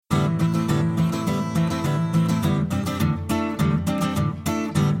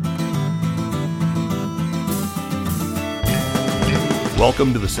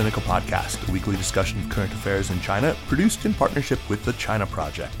Welcome to the Sinica Podcast, a weekly discussion of current affairs in China, produced in partnership with the China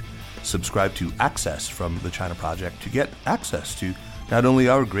Project. Subscribe to Access from the China Project to get access to not only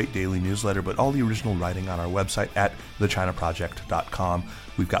our great daily newsletter, but all the original writing on our website at thechinaproject.com.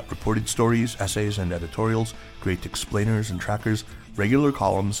 We've got reported stories, essays, and editorials, great explainers and trackers, regular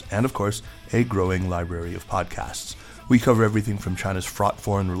columns, and of course, a growing library of podcasts. We cover everything from China's fraught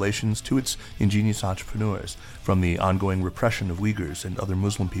foreign relations to its ingenious entrepreneurs, from the ongoing repression of Uyghurs and other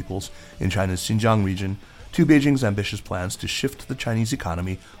Muslim peoples in China's Xinjiang region to Beijing's ambitious plans to shift the Chinese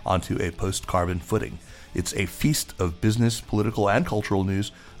economy onto a post-carbon footing. It's a feast of business, political, and cultural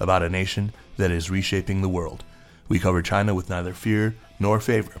news about a nation that is reshaping the world. We cover China with neither fear nor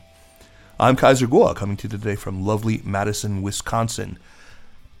favor. I'm Kaiser Kuo, coming to you today from lovely Madison, Wisconsin.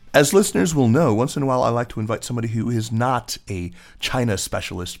 As listeners will know, once in a while I like to invite somebody who is not a China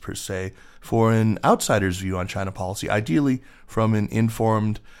specialist per se for an outsider's view on China policy, ideally from an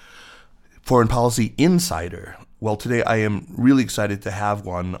informed foreign policy insider. Well, today I am really excited to have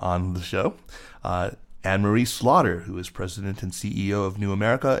one on the show. Anne-Marie Slaughter, who is president and CEO of New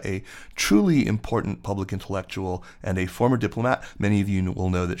America, a truly important public intellectual and a former diplomat. Many of you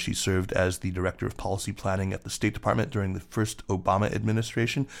will know that she served as the director of policy planning at the State Department during the first Obama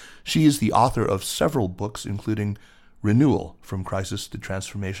administration. She is the author of several books, including Renewal: From Crisis to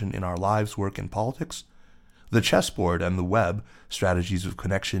Transformation in Our Lives, Work, and Politics, The Chessboard and the Web: Strategies of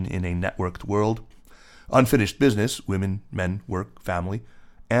Connection in a Networked World, Unfinished Business: Women, Men, Work, Family,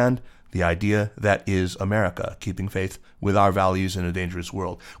 and The Idea That Is America: Keeping Faith with Our Values in a Dangerous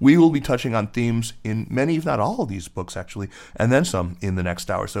World. We will be touching on themes in many, if not all of these books, actually, and then some in the next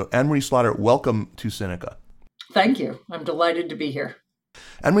hour. So Anne-Marie Slaughter, welcome to Sinica. Thank you. I'm delighted to be here.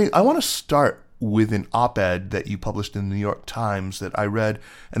 Anne-Marie, I want to start with an op-ed that you published in the New York Times that I read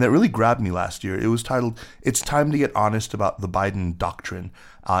and that really grabbed me last year. It was titled, "It's Time to Get Honest About the Biden Doctrine."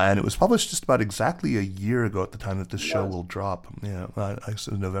 And it was published just about exactly a year ago at the time that this show will drop. I guess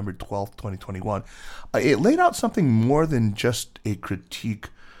it was November 12th, 2021. It laid out something more than just a critique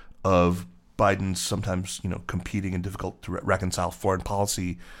of Biden's sometimes, competing and difficult to reconcile foreign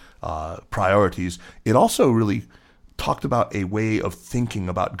policy priorities. It also really talked about a way of thinking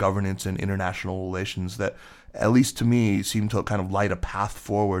about governance and international relations that, at least to me, seemed to kind of light a path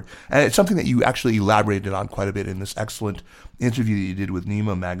forward. And it's something that you actually elaborated on quite a bit in this excellent interview that you did with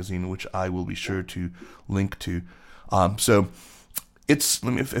Nima magazine, which I will be sure to link to. So it's,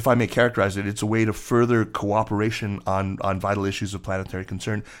 if I may characterize it, it's a way to further cooperation on vital issues of planetary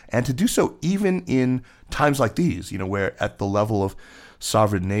concern, and to do so even in times like these, where at the level of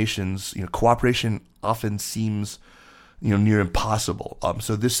sovereign nations, cooperation often seems near impossible.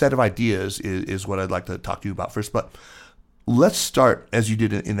 So this set of ideas is what I'd like to talk to you about first. But let's start, as you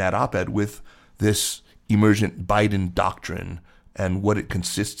did in that op-ed, with this emergent Biden doctrine and what it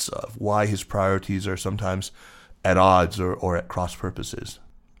consists of, why his priorities are sometimes at odds or at cross purposes.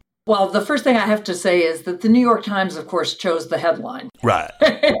 Well, the first thing I have to say is that the New York Times, of course, chose the headline. Right.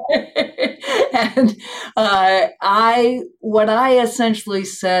 And what I essentially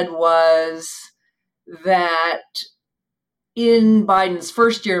said was that in Biden's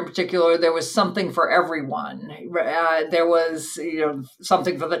first year in particular, there was something for everyone. There was,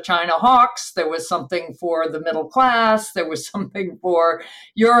 something for the China hawks. There was something for the middle class. There was something for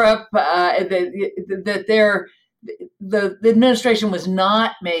Europe. The administration was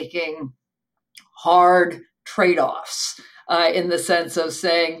not making hard trade-offs in the sense of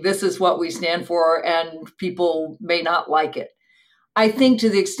saying, this is what we stand for, and people may not like it. I think to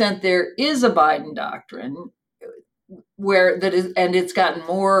the extent there is a Biden doctrine, and it's gotten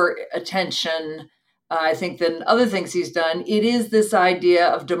more attention, I think, than other things he's done, it is this idea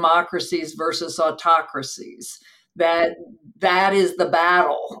of democracies versus autocracies, that is the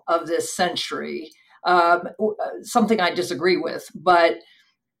battle of this century. Something I disagree with, but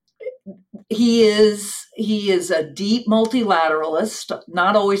he is a deep multilateralist,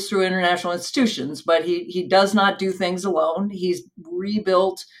 not always through international institutions, but he does not do things alone. He's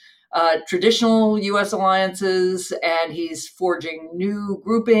rebuilt traditional U.S. alliances, and he's forging new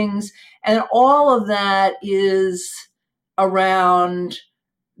groupings. And all of that is around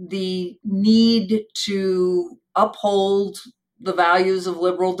the need to uphold the values of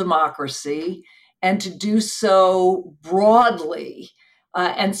liberal democracy and to do so broadly.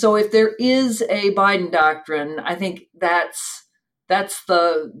 And so if there is a Biden doctrine, I think that's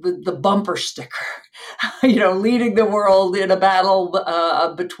the bumper sticker, leading the world in a battle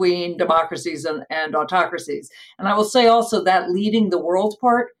between democracies and autocracies. And I will say also that leading the world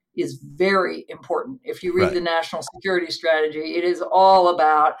part is very important. If you read the national security strategy, it is all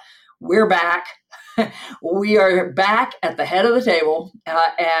about we're back. We are back at the head of the table,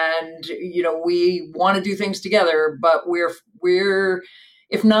 and we want to do things together, but we're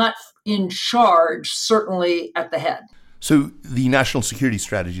if not in charge, certainly at the head. So the national security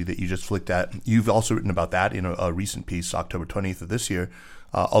strategy that you just flicked at, you've also written about that in a recent piece, October 20th of this year.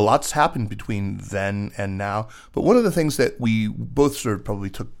 A lot's happened between then and now, but one of the things that we both sort of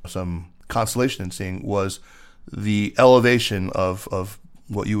probably took some consolation in seeing was the elevation of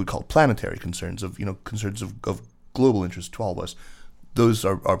what you would call planetary concerns, concerns of global interest to all of us. Those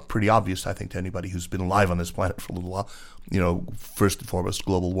are pretty obvious, I think, to anybody who's been alive on this planet for a little while. First and foremost,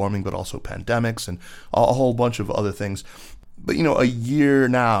 global warming, but also pandemics and a whole bunch of other things. But, a year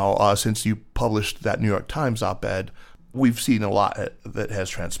now since you published that New York Times op-ed, we've seen a lot that has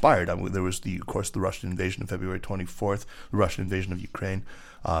transpired. I mean, there was, of course, the Russian invasion of February 24th, the Russian invasion of Ukraine,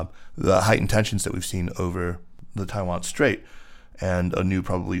 the heightened tensions that we've seen over the Taiwan Strait, and a new,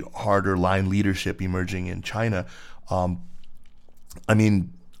 probably harder line leadership emerging in China.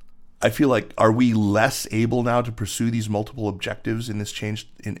 I feel like, are we less able now to pursue these multiple objectives in this changed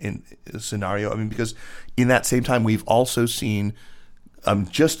in scenario? Because in that same time, we've also seen,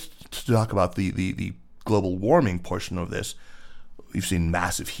 just to talk about the global warming portion of this, we've seen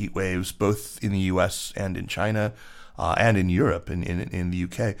massive heat waves, both in the U.S. and in China, and in Europe and in the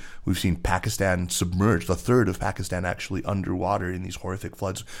U.K. We've seen Pakistan submerged, a third of Pakistan actually underwater in these horrific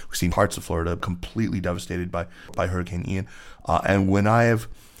floods. We've seen parts of Florida completely devastated by Hurricane Ian. And when I have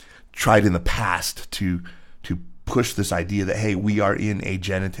tried in the past to push this idea that, hey, we are in a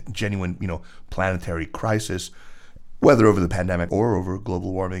genuine, planetary crisis, whether over the pandemic or over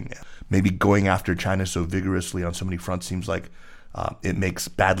global warming, maybe going after China so vigorously on so many fronts seems like it makes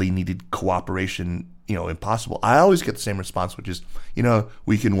badly needed cooperation, impossible. I always get the same response, which is,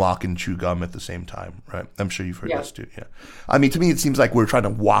 we can walk and chew gum at the same time, right? I'm sure you've heard this too. Yeah. To me, it seems like we're trying to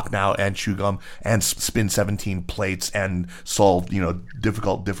walk now and chew gum and spin 17 plates and solve,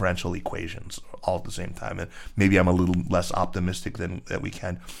 difficult differential equations all at the same time. And maybe I'm a little less optimistic than that we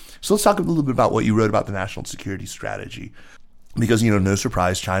can. So let's talk a little bit about what you wrote about the national security strategy, because, no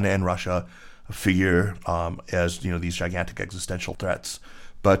surprise, China and Russia figure as, these gigantic existential threats.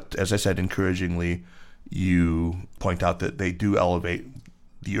 But as I said, encouragingly, you point out that they do elevate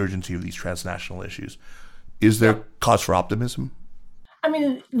the urgency of these transnational issues. Is there cause for optimism?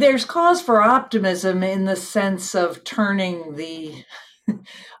 There's cause for optimism in the sense of turning the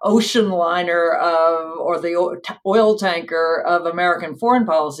ocean liner or the oil tanker of American foreign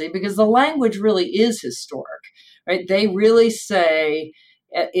policy, because the language really is historic, right? They really say,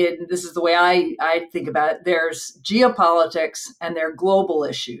 this is the way I think about it, there's geopolitics and there are global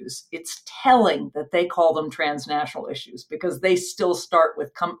issues. It's telling that they call them transnational issues because they still start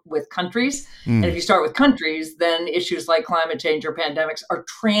with countries. And if you start with countries, then issues like climate change or pandemics are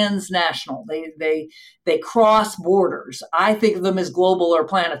transnational. They cross borders. I think of them as global or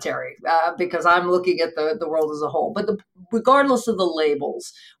planetary because I'm looking at the world as a whole. But regardless of the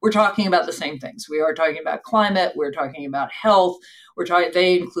labels, we're talking about the same things. We are talking about climate. We're talking about health.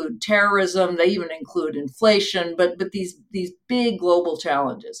 They include terrorism. They even include inflation. But these big global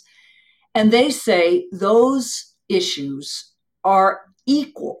challenges, and they say those issues are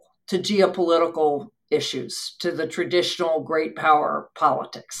equal to geopolitical issues, to the traditional great power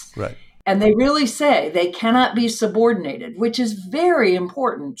politics. Right. And they really say they cannot be subordinated, which is very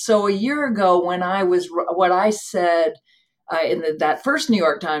important. So a year ago, when what I said in that first New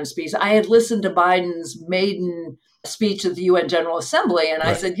York Times piece, I had listened to Biden's maiden speech at the UN General Assembly. And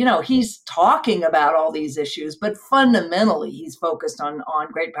I said, he's talking about all these issues, but fundamentally he's focused on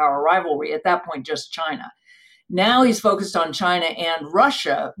great power rivalry. At that point, just China. Now he's focused on China and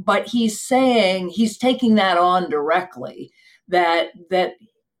Russia, but he's saying, he's taking that on directly, that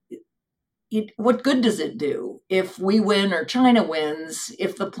what good does it do if we win or China wins,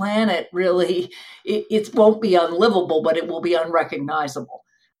 if the planet really, it won't be unlivable, but it will be unrecognizable.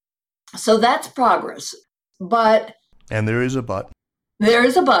 So that's progress. And there is a but. There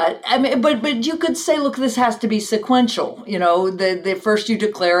is a but. But you could say, look, this has to be sequential. The first you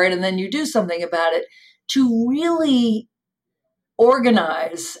declare it and then you do something about it to really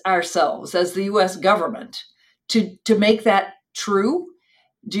organize ourselves as the U.S. government to make that true.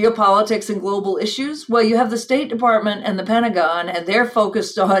 Geopolitics and global issues. Well, you have the State Department and the Pentagon, and they're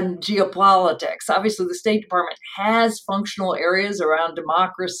focused on geopolitics. Obviously, the State Department has functional areas around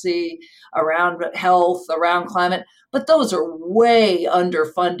democracy, around health, around climate, but those are way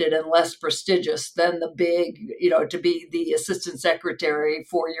underfunded and less prestigious than the big, to be the assistant secretary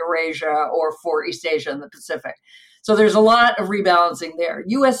for Eurasia or for East Asia and the Pacific. So there's a lot of rebalancing there.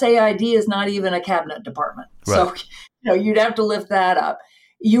 USAID is not even a cabinet department. Right. So, you'd have to lift that up.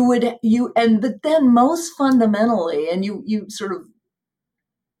 but then most fundamentally, and you sort of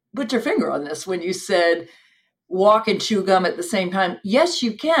put your finger on this when you said walk and chew gum at the same time. Yes,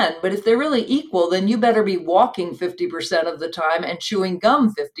 you can, but if they're really equal, then you better be walking 50% of the time and chewing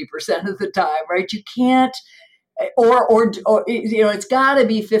gum 50% of the time, right? You can't, or it's got to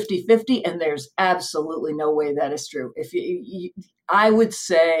be 50-50, and there's absolutely no way that is true. I would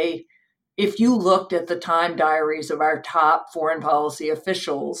say, if you looked at the time diaries of our top foreign policy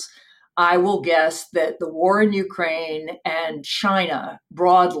officials, I will guess that the war in Ukraine and China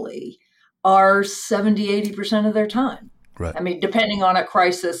broadly are 70-80% of their time. Right. I mean, depending on a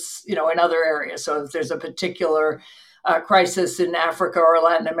crisis, in other areas. So if there's a particular crisis in Africa or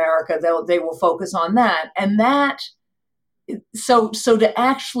Latin America, they will focus on that. And so to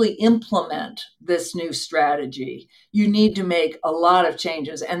actually implement this new strategy, you need to make a lot of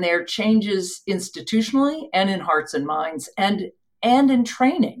changes, and there are changes institutionally and in hearts and minds and in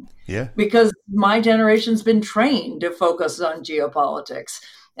training. Yeah. Because my generation's been trained to focus on geopolitics.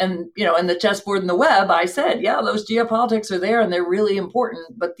 And, in the chessboard and the web, I said, yeah, those geopolitics are there and they're really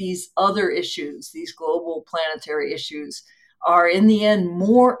important. But these other issues, these global planetary issues, are in the end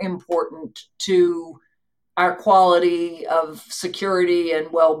more important to our quality of security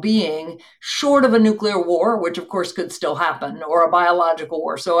and well-being, short of a nuclear war, which of course could still happen, or a biological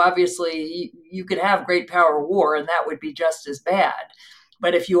war. So obviously you could have great power war and that would be just as bad.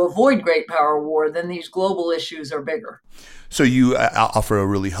 But if you avoid great power war, then these global issues are bigger. So you offer a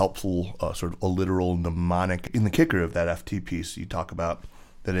really helpful sort of a literal mnemonic in the kicker of that FT piece. You talk about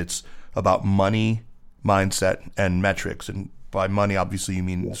that it's about money, mindset, and metrics. And by money, obviously, you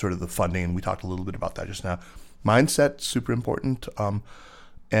mean sort of the funding. And we talked a little bit about that just now. Mindset, super important.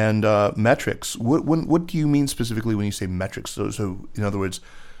 And metrics. What do you mean specifically when you say metrics? So in other words,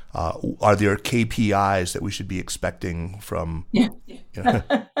 are there KPIs that we should be expecting from? Yeah.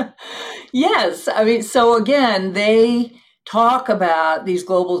 Yes. I mean, so again, they talk about these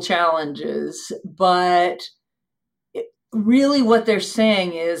global challenges, but really what they're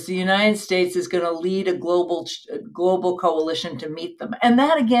saying is the United States is going to lead a global coalition to meet them. And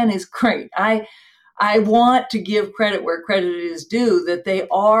that, again, is great. I want to give credit where credit is due, that they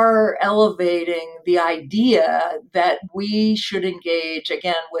are elevating the idea that we should engage,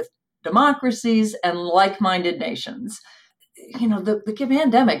 again, with democracies and like-minded nations. The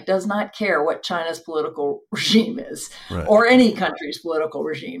pandemic does not care what China's political regime is, right, or any country's political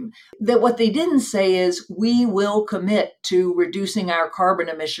regime. That what they didn't say is we will commit to reducing our carbon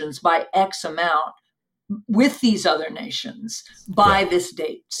emissions by X amount with these other nations by this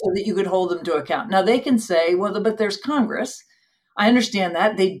date, so that you could hold them to account. Now they can say, well, but there's Congress. I understand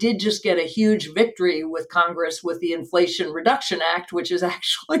that. They did just get a huge victory with Congress with the Inflation Reduction Act, which is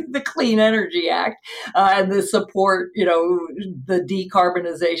actually the Clean Energy Act, and the support, the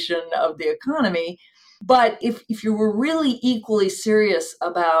decarbonization of the economy. But if you were really equally serious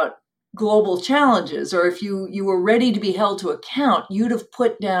about global challenges, or if you were ready to be held to account, you'd have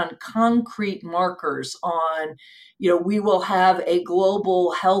put down concrete markers on, we will have a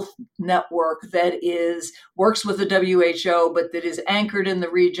global health network that works with the WHO, but that is anchored in the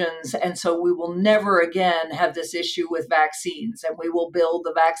regions. And so we will never again have this issue with vaccines, and we will build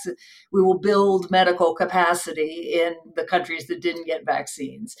medical capacity in the countries that didn't get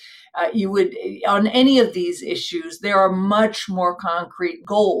vaccines. On any of these issues, there are much more concrete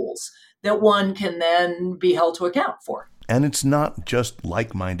goals that one can then be held to account for. And it's not just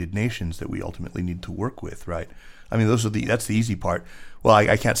like-minded nations that we ultimately need to work with, right? I mean, that's the easy part. Well,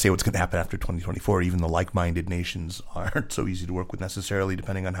 I can't say what's going to happen after 2024. Even the like-minded nations aren't so easy to work with necessarily,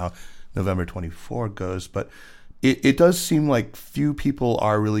 depending on how November 24 goes. But it does seem like few people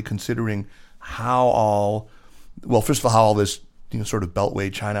are really considering first of all, how all this sort of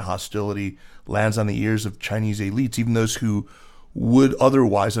Beltway China hostility lands on the ears of Chinese elites, even those who would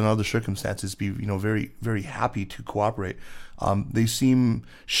otherwise, in other circumstances, be very, very happy to cooperate. They seem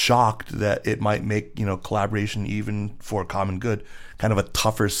shocked that it might make collaboration, even for common good, kind of a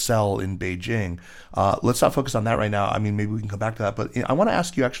tougher sell in Beijing. Let's not focus on that right now. I mean, maybe we can come back to that. But I want to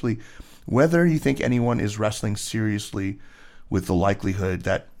ask you actually whether you think anyone is wrestling seriously with the likelihood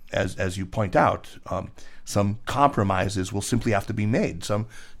that, as you point out, some compromises will simply have to be made. Some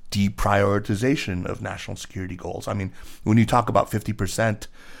deprioritization of national security goals. I mean, when you talk about 50%,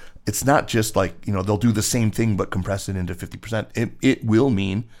 it's not just like, they'll do the same thing but compress it into 50%. It will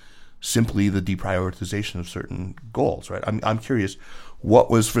mean simply the deprioritization of certain goals, right? I'm curious,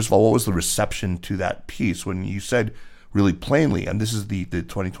 first of all, what was the reception to that piece when you said really plainly, and this is the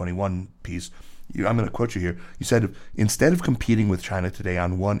 2021 piece, I'm going to quote you here. You said, instead of competing with China today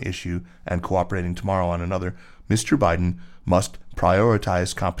on one issue and cooperating tomorrow on another, Mr. Biden must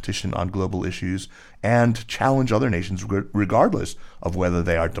prioritize competition on global issues and challenge other nations, regardless of whether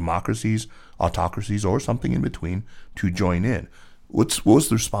they are democracies, autocracies, or something in between, to join in. What was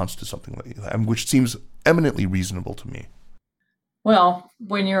the response to something like that, which seems eminently reasonable to me? Well,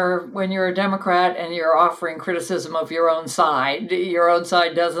 when you're a Democrat and you're offering criticism of your own side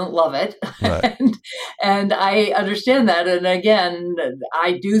doesn't love it. Right. and I understand that. And again,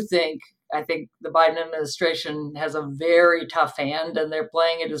 I think the Biden administration has a very tough hand, and they're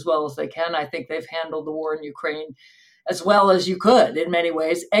playing it as well as they can. I think they've handled the war in Ukraine as well as you could in many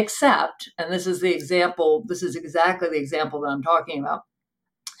ways, except, and this is exactly the example that I'm talking about.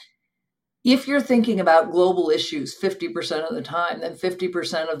 If you're thinking about global issues 50% of the time, then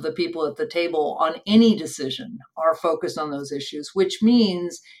 50% of the people at the table on any decision are focused on those issues, which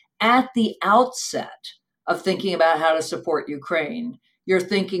means at the outset of thinking about how to support Ukraine, you're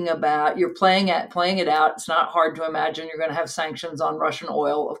playing it out. It's not hard to imagine you're going to have sanctions on Russian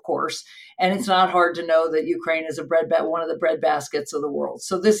oil, of course, and it's not hard to know that Ukraine is one of the bread baskets of the world.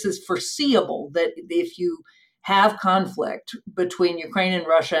 So this is foreseeable that if you have conflict between Ukraine and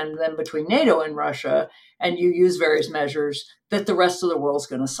Russia and then between NATO and Russia, and you use various measures, that the rest of the world's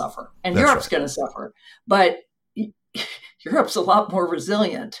going to suffer. And Europe's going to suffer. But Europe's a lot more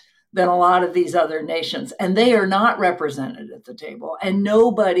resilient than a lot of these other nations. And they are not represented at the table. And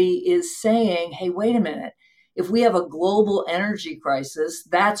nobody is saying, hey, wait a minute. If we have a global energy crisis,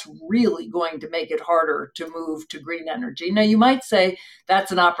 that's really going to make it harder to move to green energy. Now, you might say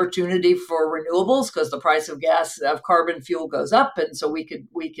that's an opportunity for renewables because the price of carbon fuel goes up. And so we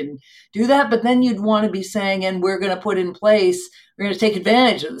can do that. But then you'd want to be saying, and we're going to take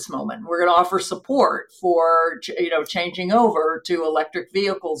advantage of this moment. We're going to offer support for, changing over to electric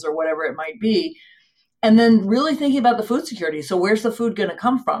vehicles or whatever it might be. And then really thinking about the food security. So where's the food going to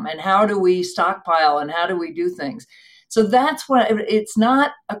come from? And how do we stockpile and how do we do things? So that's it's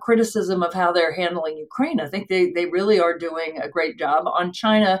not a criticism of how they're handling Ukraine. I think they really are doing a great job. On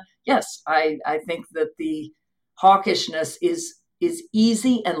China, yes, I think that the hawkishness is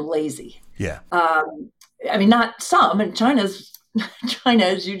easy and lazy. Yeah. Not some. And China,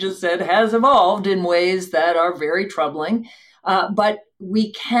 as you just said, has evolved in ways that are very troubling. But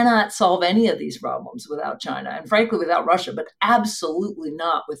we cannot solve any of these problems without China, and frankly, without Russia, but absolutely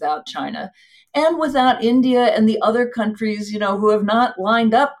not without China, and without India and the other countries, who have not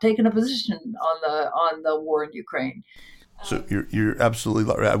lined up, taken a position on the war in Ukraine. So you're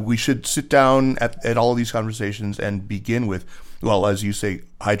absolutely right. We should sit down at all of these conversations and begin with, well, as you say,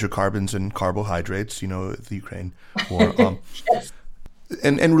 hydrocarbons and carbohydrates. The Ukraine war. Yes.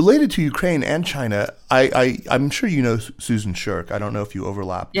 And related to Ukraine and China, I'm sure you know Susan Shirk. I don't know if you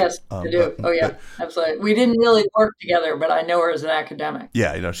overlap. Yes, I do. Absolutely. We didn't really work together, but I know her as an academic.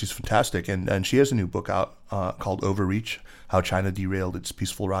 Yeah, she's fantastic. And she has a new book out called Overreach, How China Derailed Its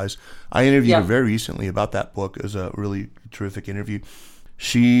Peaceful Rise. I interviewed her very recently about that book. It was a really terrific interview.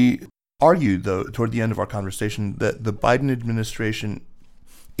 She argued, though, toward the end of our conversation, that the Biden administration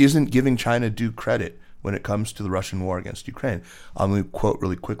isn't giving China due credit when it comes to the Russian war against Ukraine. I'm going to quote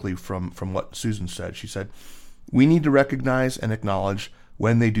really quickly from what Susan said. She said, "We need to recognize and acknowledge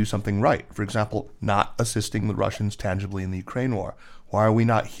when they do something right. For example, not assisting the Russians tangibly in the Ukraine war. Why are we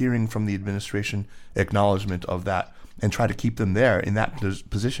not hearing from the administration acknowledgement of that and try to keep them there in that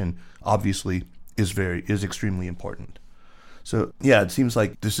position? Obviously, is extremely important." So yeah, it seems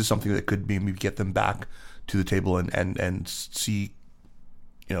like this is something that could maybe get them back to the table and see,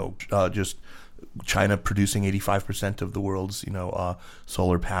 just China producing 85% of the world's,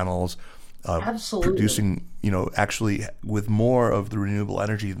 solar panels, absolutely producing, actually with more of the renewable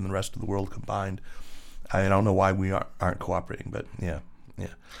energy than the rest of the world combined. I don't know why we aren't cooperating, but yeah.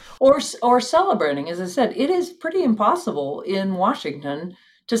 Or celebrating. As I said, it is pretty impossible in Washington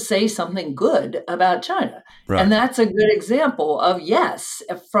to say something good about China. Right. And that's a good example of, yes,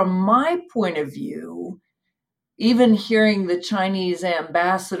 from my point of view, even hearing the Chinese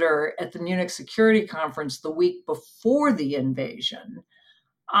ambassador at the Munich Security Conference the week before the invasion,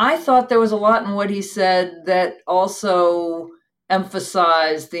 I thought there was a lot in what he said that also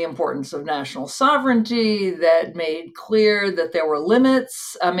emphasized the importance of national sovereignty, that made clear that there were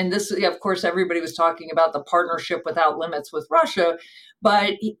limits. I mean, of course, everybody was talking about the partnership without limits with Russia,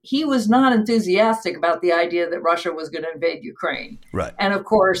 but he was not enthusiastic about the idea that Russia was going to invade Ukraine. Right. And of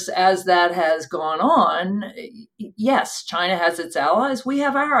course, as that has gone on, yes, China has its allies. We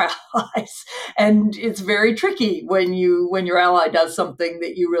have our allies. And it's very tricky when your ally does something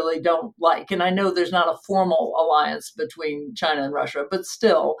that you really don't like. And I know there's not a formal alliance between China China and Russia, but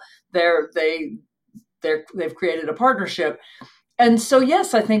still they've created a partnership. And so,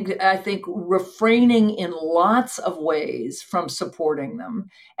 yes, I think refraining in lots of ways from supporting them,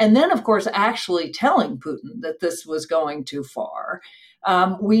 and then, of course, actually telling Putin that this was going too far.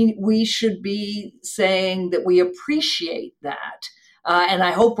 We should be saying that we appreciate that. And I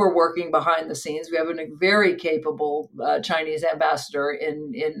hope we're working behind the scenes. We have a very capable Chinese ambassador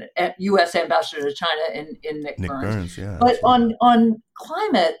U.S. ambassador to China in Nick Burns. Yeah, but on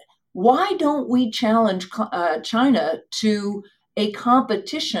climate, why don't we challenge China to a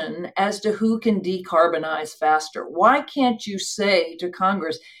competition as to who can decarbonize faster? Why can't you say to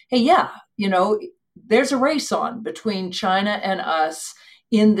Congress, hey, yeah, there's a race on between China and us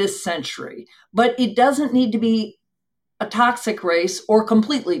in this century, but it doesn't need to be a toxic race or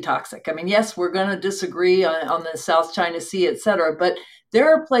completely toxic. I mean, yes, we're going to disagree on the South China Sea, et cetera, but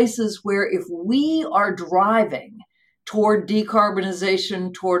there are places where if we are driving toward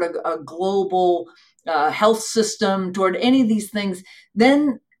decarbonization, toward a global health system, toward any of these things,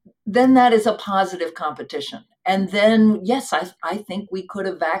 then that is a positive competition. And then, yes, I think we could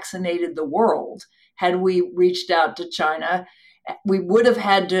have vaccinated the world had we reached out to China. We would have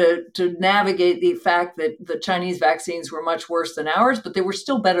had to navigate the fact that the Chinese vaccines were much worse than ours, but they were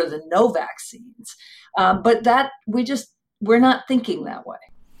still better than no vaccines. But we're not thinking that way.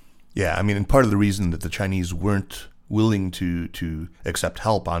 Yeah, I mean, and part of the reason that the Chinese weren't willing to accept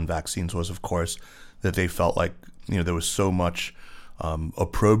help on vaccines was, of course, that they felt like there was so much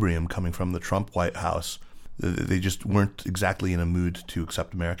opprobrium coming from the Trump White House. They just weren't exactly in a mood to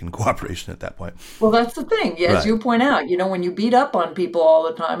accept American cooperation at that point. Well, that's the thing. Yeah, as you point out, when you beat up on people all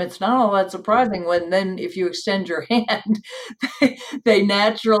the time, it's not all that surprising when then if you extend your hand, they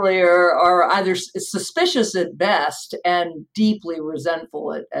naturally are either suspicious at best and deeply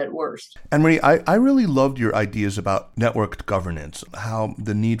resentful at worst. And Marie, I really loved your ideas about networked governance, how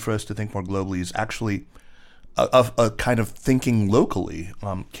the need for us to think more globally is actually a kind of thinking locally.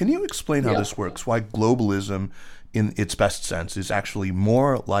 Can you explain how this works? Why globalism, in its best sense, is actually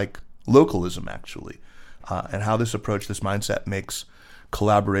more like localism, actually, and how this approach, this mindset, makes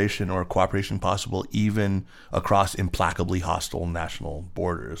collaboration or cooperation possible even across implacably hostile national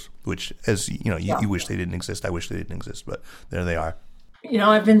borders, which, as you wish they didn't exist. I wish they didn't exist, but there they are.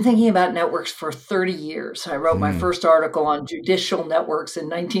 I've been thinking about networks for 30 years. I wrote my first article on judicial networks in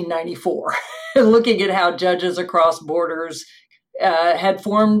 1994, looking at how judges across borders had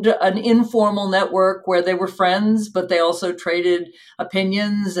formed an informal network where they were friends, but they also traded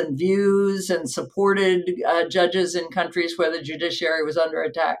opinions and views and supported judges in countries where the judiciary was under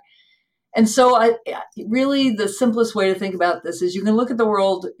attack. And so really the simplest way to think about this is you can look at the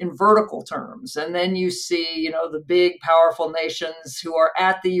world in vertical terms, and then you see, the big, powerful nations who are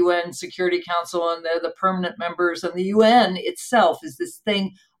at the UN Security Council, and they're the permanent members, and the UN itself is this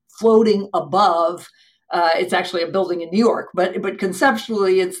thing floating above. It's actually a building in New York, but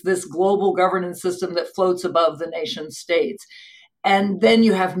conceptually, it's this global governance system that floats above the nation states. And then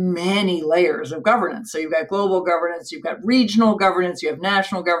you have many layers of governance. So you've got global governance, you've got regional governance, you have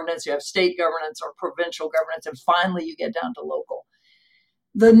national governance, you have state governance or provincial governance, and finally you get down to local.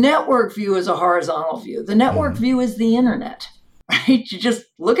 The network view is a horizontal view. The network view is the internet, right? You just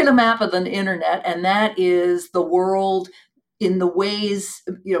look at a map of the internet, and that is the world in the ways,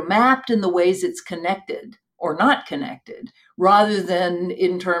 mapped in the ways it's connected or not connected, rather than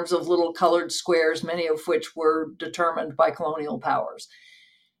in terms of little colored squares, many of which were determined by colonial powers.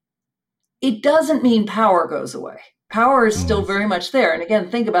 It doesn't mean power goes away. Power is still very much there. And again,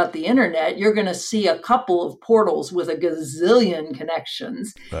 think about the internet. You're going to see a couple of portals with a gazillion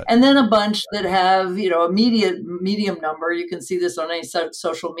connections, right, and then a bunch that have, a medium number. You can see this on any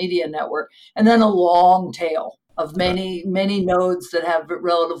social media network, and then a long tail of many nodes that have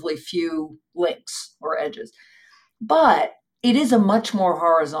relatively few links or edges. But it is a much more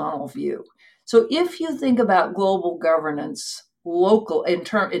horizontal view. So if you think about global governance local in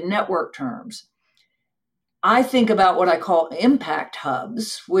network terms, I think about what I call impact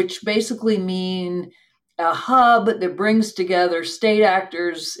hubs, which basically mean a hub that brings together state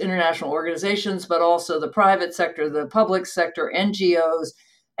actors, international organizations, but also the private sector, the public sector, NGOs.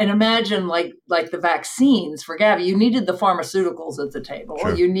 And imagine like the vaccines for Gavi, you needed the pharmaceuticals at the table.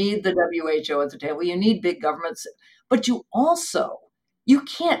 Sure. You need the WHO at the table. You need big governments. But you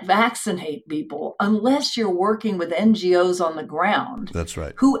can't vaccinate people unless you're working with NGOs on the ground. That's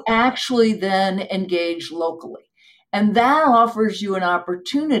right. Who actually then engage locally. And that offers you an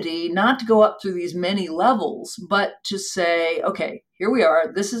opportunity not to go up through these many levels, but to say, okay, here we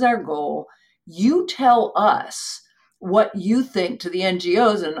are. This is our goal. You tell us what you think to the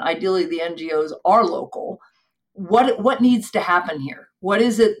NGOs, and ideally the NGOs are local. what needs to happen here? What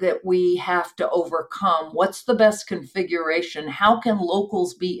is it that we have to overcome? What's the best configuration? How can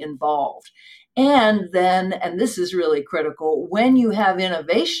locals be involved? And then, and this is really critical, when you have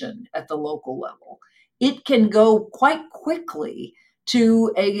innovation at the local level, it can go quite quickly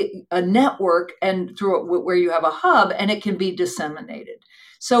to a network and through where you have a hub, and it can be disseminated.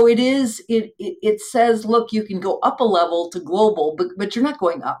 So it says, look, you can go up a level to global, but you're not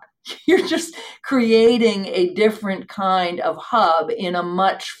going up. You're just creating a different kind of hub in a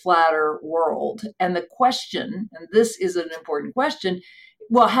much flatter world. And the question, and this is an important question,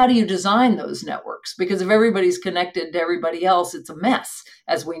 well, how do you design those networks? Because if everybody's connected to everybody else, it's a mess,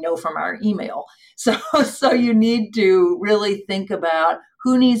 as we know from our email. So you need to really think about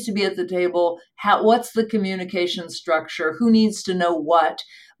who needs to be at the table, what's the communication structure, who needs to know what.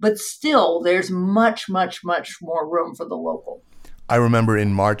 But still, there's much, much, much more room for the local. I remember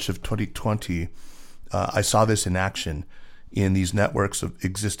in March of 2020, I saw this in action in these networks of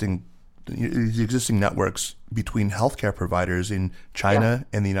existing networks between healthcare providers in China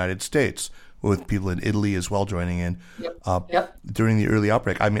and the United States, with people in Italy as well joining in. During the early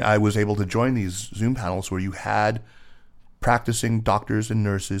outbreak. I mean, I was able to join these Zoom panels where you had practicing doctors and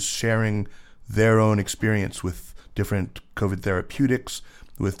nurses sharing their own experience with different COVID therapeutics,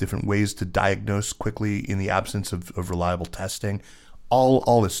 with different ways to diagnose quickly in the absence of reliable testing,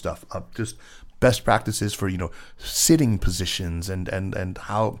 all this stuff, just best practices for, sitting positions and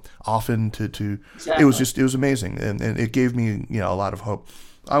how often to Exactly. It was amazing. And it gave me, a lot of hope.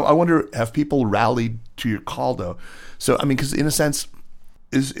 I wonder, have people rallied to your call though? So, I mean, because in a sense,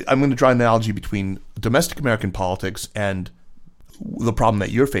 I'm going to draw an analogy between domestic American politics and the problem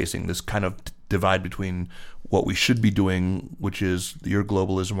that you're facing, this kind of divide between what we should be doing, which is your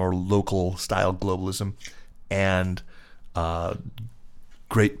globalism or local style globalism, and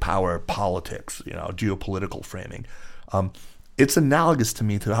great power politics, geopolitical framing. It's analogous to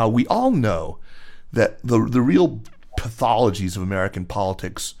me to how we all know that the real pathologies of American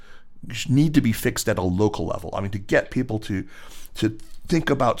politics need to be fixed at a local level. I mean, to get people to think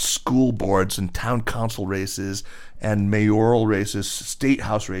about school boards and town council races and mayoral races, state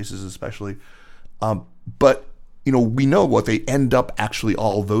house races especially. But, we know what they end up actually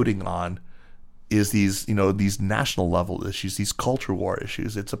all voting on is these national level issues, these culture war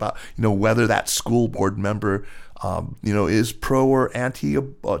issues. It's about, whether that school board member, is pro or anti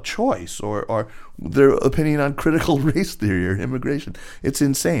a choice or their opinion on critical race theory or immigration. It's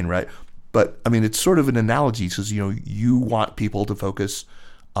insane, right? But I mean, it's sort of an analogy because, you want people to focus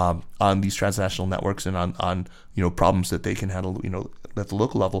on these transnational networks and on problems that they can handle, at the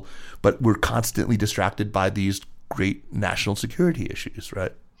local level. But we're constantly distracted by these great national security issues,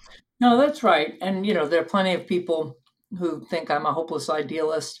 right? No, that's right. And, there are plenty of people who think I'm a hopeless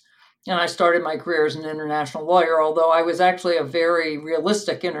idealist. And I started my career as an international lawyer, although I was actually a very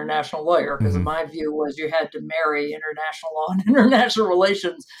realistic international lawyer, because my view was you had to marry international law and international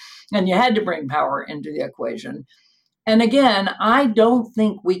relations, and you had to bring power into the equation. And again, I don't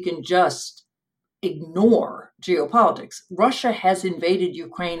think we can just ignore geopolitics. Russia has invaded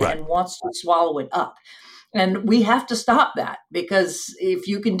Ukraine and wants to swallow it up. And we have to stop that, because if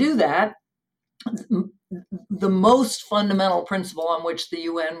you can do that, the most fundamental principle on which the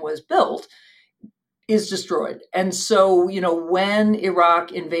UN was built is destroyed. And so, when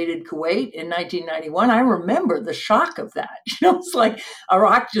Iraq invaded Kuwait in 1991, I remember the shock of that. It's like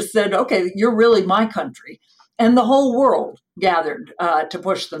Iraq just said, okay, you're really my country. And the whole world gathered to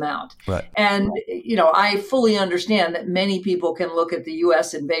push them out. Right. And, I fully understand that many people can look at the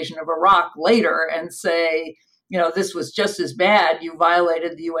U.S. invasion of Iraq later and say, this was just as bad. You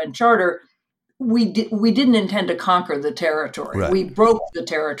violated the UN Charter. We didn't intend to conquer the territory. Right. We broke the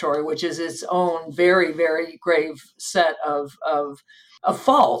territory, which is its own very, very grave set of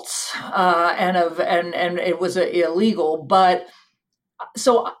faults, and it was illegal. But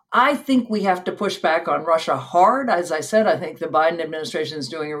so I think we have to push back on Russia hard. As I said, I think the Biden administration is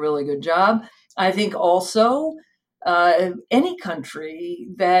doing a really good job. I think also any country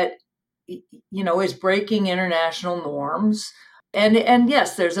that is breaking international norms, and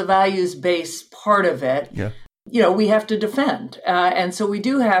yes, there's a values-based part of it. Yeah. We have to defend, and so we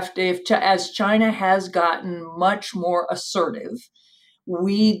do have to. As China has gotten much more assertive,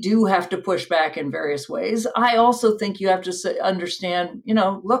 we do have to push back in various ways. I also think you have to understand,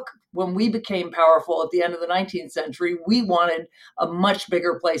 look, when we became powerful at the end of the 19th century, we wanted a much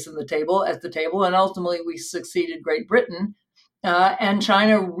bigger place at the table, and ultimately we succeeded Great Britain. And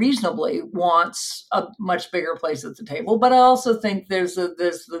China reasonably wants a much bigger place at the table. But I also think there's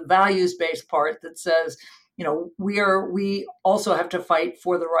the values-based part that says, we also have to fight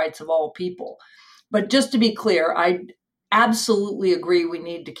for the rights of all people. But just to be clear, I absolutely agree we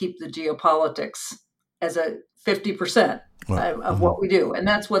need to keep the geopolitics as a 50% of what we do. And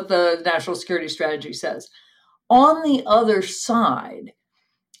that's what the national security strategy says. On the other side,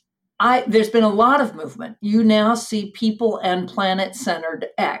 there's been a lot of movement. You now see people and planet-centered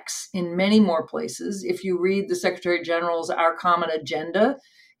X in many more places. If you read the Secretary General's Our Common Agenda,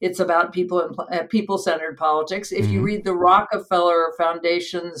 it's about people-centered politics. If you read the Rockefeller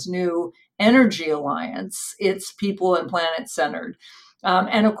Foundation's new Energy Alliance, it's people and planet-centered.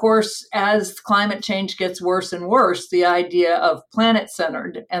 And of course, as climate change gets worse and worse, the idea of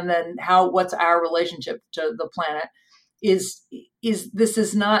planet-centered and then what's our relationship to the planet is this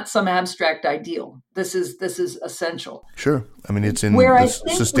is not some abstract ideal. This is essential. Sure. I mean, it's in the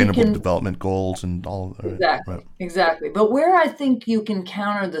Sustainable Development Goals and all of that. Exactly. Right. Exactly. But where I think you can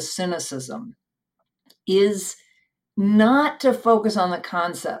counter the cynicism is not to focus on the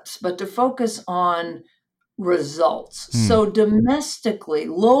concepts, but to focus on results. So domestically,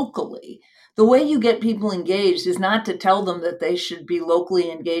 locally, the way you get people engaged is not to tell them that they should be locally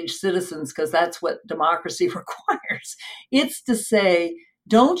engaged citizens, because that's what democracy requires. It's to say,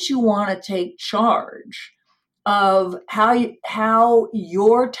 don't you want to take charge of how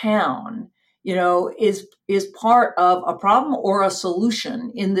your town, is part of a problem or a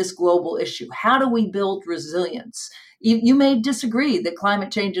solution in this global issue? How do we build resilience? You may disagree that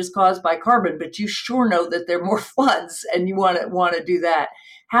climate change is caused by carbon, but you sure know that there are more floods, and you want to do that.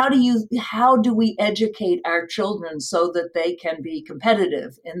 How do we educate our children so that they can be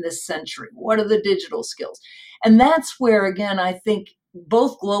competitive in this century? What are the digital skills? And that's where, again, I think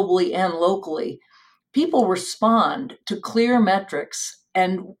both globally and locally, people respond to clear metrics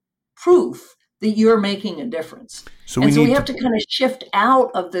and proof that you're making a difference. So we have to kind of shift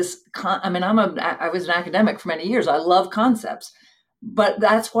out of this. I was an academic for many years. I love concepts, but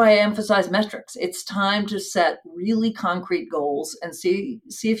that's why I emphasize metrics. It's time to set really concrete goals and see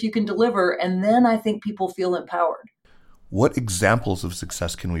if you can deliver. And then I think people feel empowered. What examples of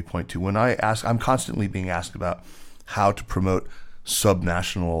success can we point to? When I'm constantly being asked about how to promote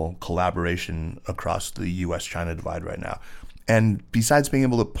subnational collaboration across the U.S.-China divide right now. And besides being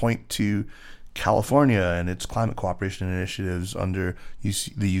able to point to California and its climate cooperation initiatives under the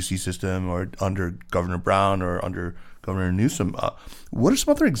UC system, or under Governor Brown, or under Governor Newsom, what are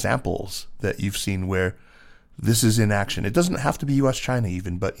some other examples that you've seen where this is in action? It doesn't have to be U.S.-China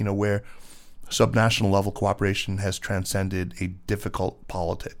even, but where subnational level cooperation has transcended a difficult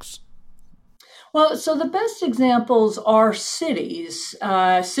politics. Well, so the best examples are cities,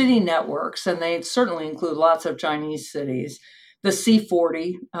 city networks, and they certainly include lots of Chinese cities. The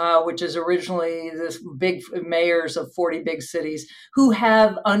C40, which is originally this big mayors of 40 big cities who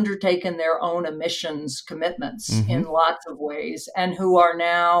have undertaken their own emissions commitments in lots of ways, and who are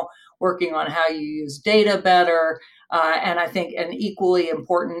now working on how you use data better, and I think equally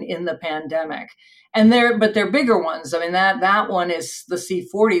important in the pandemic. But they're bigger ones. I mean, that one is the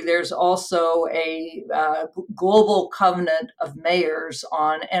C40. There's also a global covenant of mayors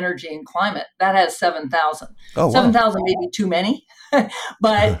on energy and climate that has 7,000. Oh, wow. 7,000 may be too many,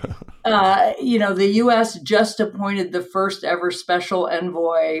 but the U.S. just appointed the first ever special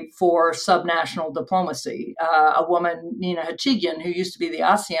envoy for subnational diplomacy, a woman, Nina Hachigian, who used to be the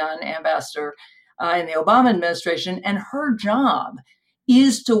ASEAN ambassador in the Obama administration, and her job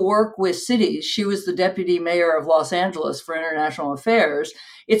is to work with cities. She was the deputy mayor of Los Angeles for international affairs.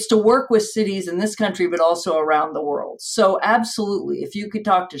 It's to work with cities in this country, but also around the world. So absolutely, if you could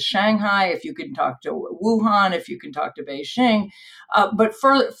talk to Shanghai, if you can talk to Wuhan, if you can talk to Beijing, but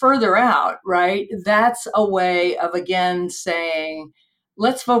further out, right, that's a way of, again, saying,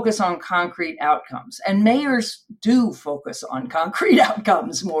 let's focus on concrete outcomes. And mayors do focus on concrete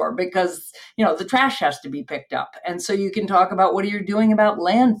outcomes more because, the trash has to be picked up. And so you can talk about what are you doing about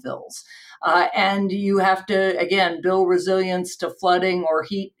landfills. And you have to, again, build resilience to flooding or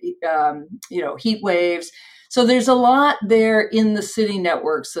heat waves. So there's a lot there in the city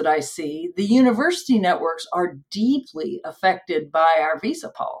networks that I see. The university networks are deeply affected by our visa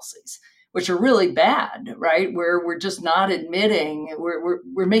policies, which are really bad, right? Where we're just not admitting,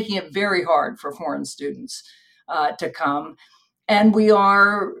 we're making it very hard for foreign students to come. And we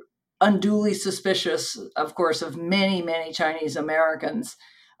are unduly suspicious, of course, of many, many Chinese Americans.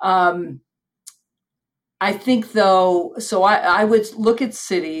 I think, though, so I would look at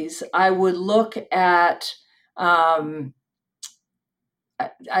cities. I would look at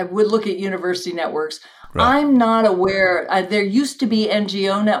university networks. Right. I'm not aware. There used to be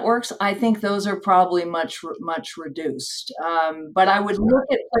NGO networks. I think those are probably much reduced. But I would look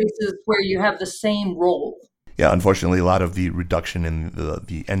at places where you have the same role. Yeah, unfortunately, a lot of the reduction in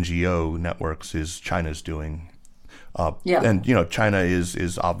the NGO networks is China's doing. Yeah. And, China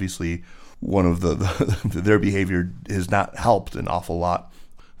is obviously one of their behavior has not helped an awful lot.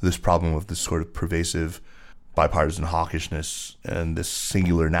 This problem of this sort of pervasive bipartisan hawkishness and this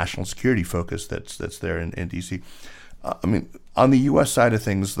singular national security focus that's there in DC. On the U.S. side of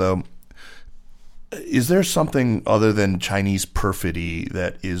things, though, is there something other than Chinese perfidy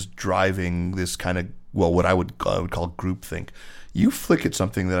that is driving this kind of, what I would call groupthink? You flick at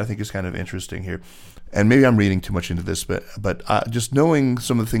something that I think is kind of interesting here, and maybe I'm reading too much into this, but just knowing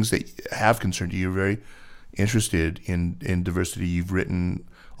some of the things that have concerned you, you're very interested in diversity. You've written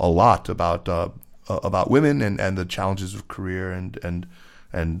a lot about women and the challenges of career and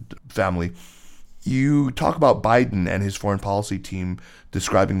family. You talk about Biden and his foreign policy team,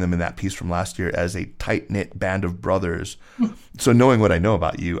 describing them in that piece from last year as a tight-knit band of brothers. So knowing what I know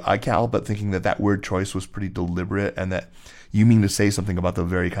about you, I can't help but thinking that word choice was pretty deliberate and that you mean to say something about the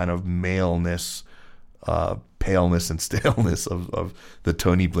very kind of maleness, paleness and staleness of the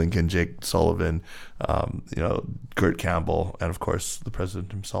Tony Blinken, Jake Sullivan, Kurt Campbell, and of course the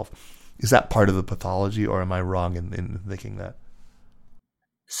president himself. Is that part of the pathology, or am I wrong in thinking that?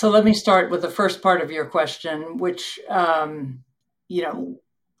 So let me start with the first part of your question, which, the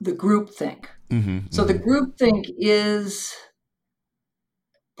groupthink. So the groupthink is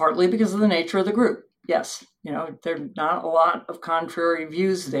partly because of the nature of the group. Yes, there are not a lot of contrary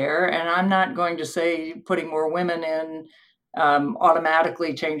views there. And I'm not going to say putting more women in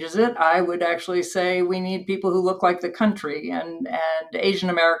automatically changes it. I would actually say we need people who look like the country, and Asian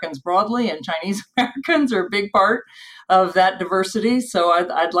Americans broadly and Chinese Americans are a big part of that diversity. So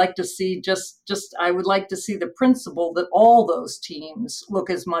I'd like to see I would like to see the principle that all those teams look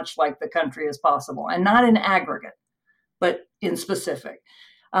as much like the country as possible, and not in aggregate, but in specific.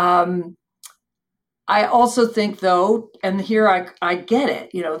 I also think, though, and here I get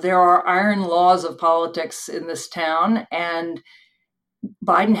it, there are iron laws of politics in this town, and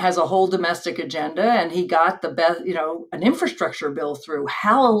Biden has a whole domestic agenda, and he got the best, an infrastructure bill through.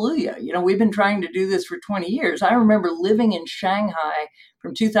 Hallelujah. We've been trying to do this for 20 years. I remember living in Shanghai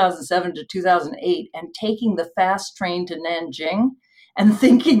from 2007 to 2008 and taking the fast train to Nanjing and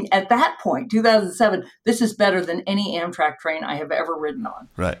thinking at that point, 2007, this is better than any Amtrak train I have ever ridden on.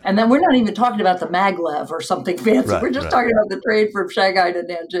 Right. And then we're not even talking about the maglev or something fancy. Right, we're just talking about the train from Shanghai to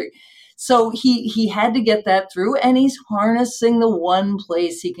Nanjing. So he had to get that through, and he's harnessing the one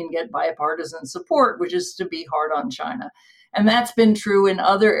place he can get bipartisan support, which is to be hard on China. And that's been true in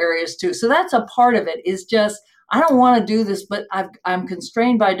other areas too. So that's a part of it, is just, I don't want to do this, but I'm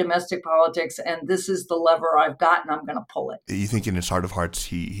constrained by domestic politics, and this is the lever I've got, and I'm going to pull it. You think in his heart of hearts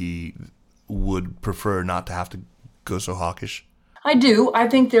he would prefer not to have to go so hawkish? I do. I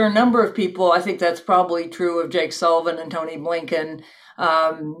think there are a number of people. I think that's probably true of Jake Sullivan and Tony Blinken,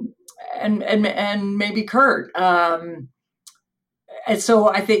 and maybe Kurt. And so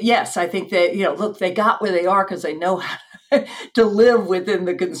I think, yes, I think that, look, they got where they are because they know how to live within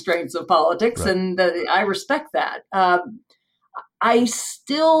the constraints of politics. Right. And I respect that. I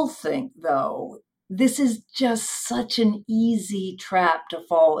still think, though, this is just such an easy trap to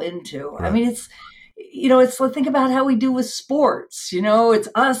fall into. Right. I mean, it's think about how we do with sports, it's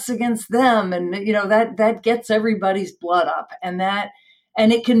us against them. And, that gets everybody's blood up, and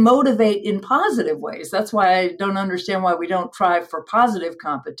it can motivate in positive ways. That's why I don't understand why we don't try for positive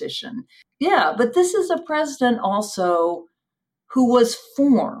competition. Yeah, but this is a president also who was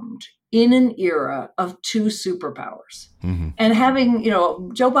formed in an era of two superpowers. Mm-hmm. And having,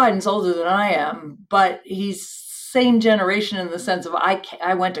 Joe Biden's older than I am, but he's same generation in the sense of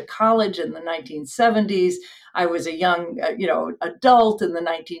I went to college in the 1970s. I was a young, adult in the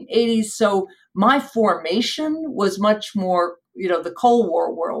 1980s. So my formation was much more, the Cold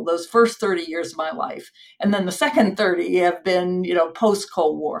War world, those first 30 years of my life. And then the second 30 have been,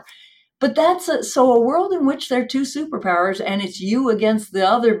 post-Cold War. But that's a world in which there are two superpowers and it's you against the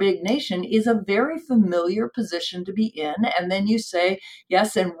other big nation is a very familiar position to be in. And then you say,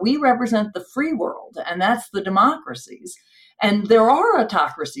 yes, and we represent the free world, and that's the democracies. And there are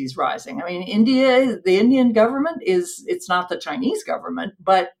autocracies rising. I mean, the Indian government it's not the Chinese government,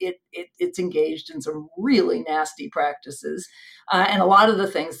 but it's engaged in some really nasty practices. And a lot of the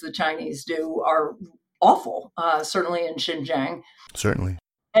things the Chinese do are awful, certainly in Xinjiang. Certainly.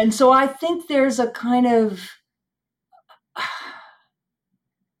 And so I think there's a kind of,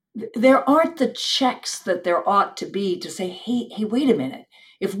 there aren't the checks that there ought to be to say, hey, wait a minute.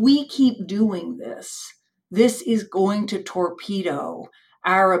 If we keep doing this is going to torpedo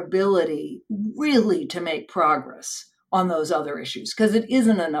our ability really to make progress on those other issues, because it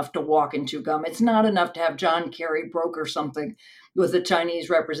isn't enough to walk and chew gum. It's not enough to have John Kerry broker something with a Chinese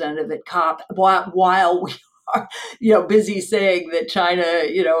representative at COP while we are, busy saying that China,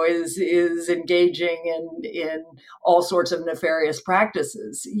 is engaging in all sorts of nefarious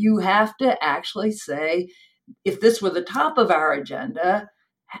practices. You have to actually say, if this were the top of our agenda,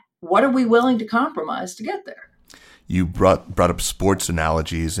 what are we willing to compromise to get there? You brought up sports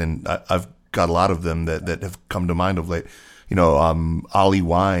analogies, and I've got a lot of them that have come to mind of late. Ollie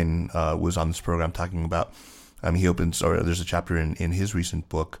Wine was on this program talking about. He opens, or there's a chapter in his recent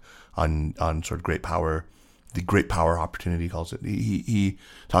book on sort of great power, the great power opportunity, he calls it. He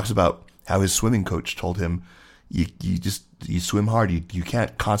talks about how his swimming coach told him, you swim hard. You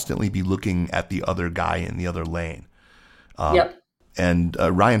can't constantly be looking at the other guy in the other lane. Yep. And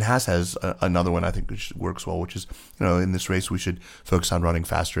Ryan Haas has another one I think which works well, which is, in this race we should focus on running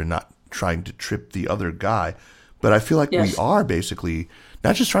faster and not trying to trip the other guy. But I feel like we are basically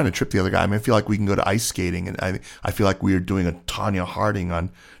not just trying to trip the other guy. I feel like we can go to ice skating, and I feel like we are doing a Tanya Harding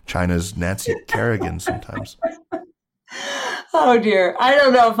on China's Nancy Kerrigan sometimes. Oh dear, I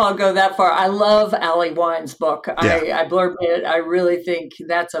don't know if I'll go that far. I love Ollie Wine's book. Yeah. I blurbed it. I really think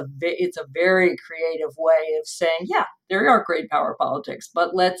it's a very creative way of saying, yeah, there are great power politics,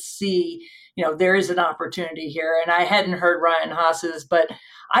 but let's see, there is an opportunity here. And I hadn't heard Ryan Haas's, but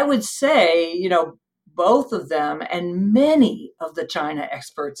I would say, both of them and many of the China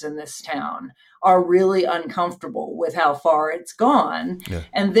experts in this town are really uncomfortable with how far it's gone. Yeah.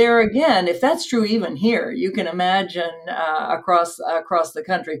 And there again, if that's true even here, you can imagine across the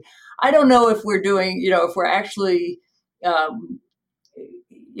country. I don't know if we're doing, if we're actually,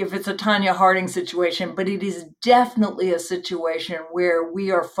 if it's a Tanya Harding situation, but it is definitely a situation where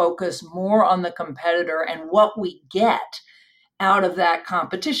we are focused more on the competitor and what we get out of that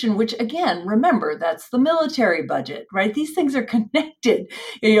competition, which again, remember, that's the military budget, right? These things are connected.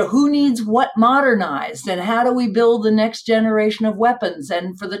 Who needs what modernized, and how do we build the next generation of weapons?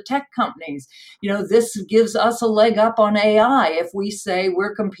 And for the tech companies, this gives us a leg up on AI if we say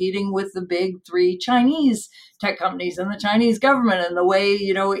we're competing with the big three Chinese tech companies and the Chinese government and the way,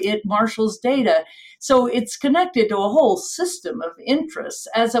 it marshals data. So it's connected to a whole system of interests,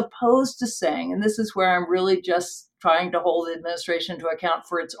 as opposed to saying, and this is where I'm really just trying to hold the administration to account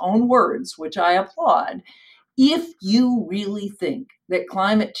for its own words, which I applaud. If you really think that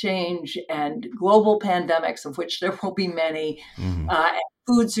climate change and global pandemics, of which there will be many,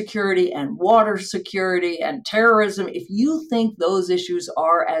 food security and water security and terrorism, if you think those issues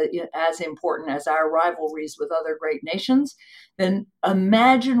are as important as our rivalries with other great nations, then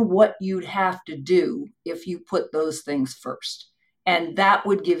imagine what you'd have to do if you put those things first. And that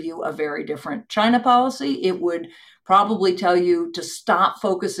would give you a very different China policy. It would probably tell you to stop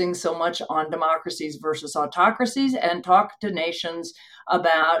focusing so much on democracies versus autocracies and talk to nations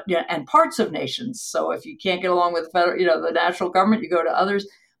about, and parts of nations. So if you can't get along with the federal, the national government, you go to others.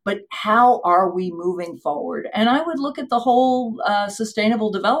 But how are we moving forward? And I would look at the whole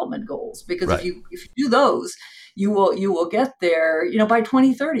sustainable development goals, because right. if you do those, you will get there, by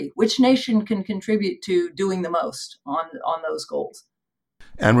 2030. Which nation can contribute to doing the most on those goals?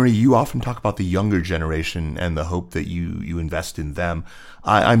 Anne-Marie, you often talk about the younger generation and the hope that you invest in them.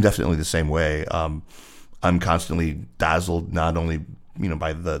 I'm definitely the same way. I'm constantly dazzled not only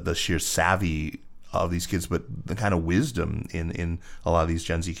by the sheer savvy of these kids, but the kind of wisdom in a lot of these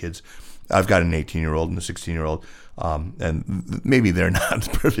Gen Z kids. I've got an 18-year-old and a 16-year-old, and maybe they're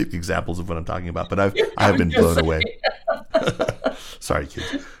not perfect examples of what I'm talking about, but I've been blown away. Sorry,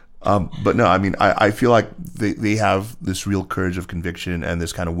 kids. But no, I feel like they have this real courage of conviction and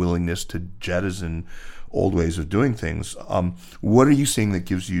this kind of willingness to jettison old ways of doing things. What are you seeing that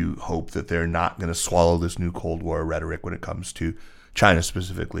gives you hope that they're not going to swallow this new Cold War rhetoric when it comes to China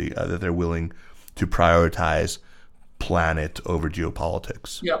specifically, that they're willing to prioritize planet over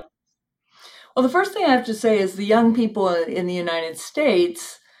geopolitics? Yep. Well, the first thing I have to say is the young people in the United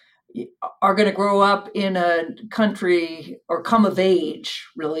States are going to grow up in a country, or come of age,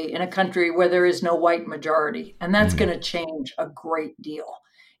 really, in a country where there is no white majority. And that's going to change a great deal.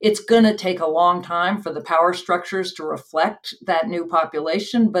 It's going to take a long time for the power structures to reflect that new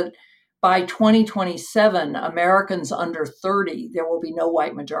population. But by 2027, Americans under 30, there will be no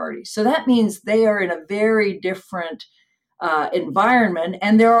white majority. So that means they are in a very different environment.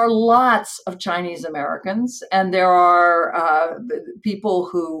 And there are lots of Chinese Americans, and there are people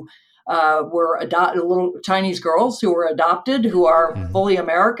who were adopted, little Chinese girls who were adopted, who are fully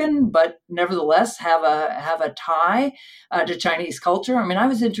American, but nevertheless have a tie to Chinese culture. I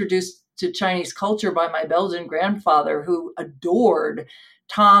was introduced to Chinese culture by my Belgian grandfather, who adored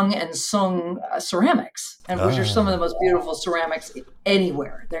Tang and Sung ceramics, and which are some of the most beautiful ceramics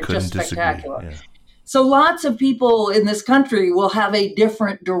anywhere. They're Couldn't just spectacular. disagree. Yeah. So lots of people in this country will have a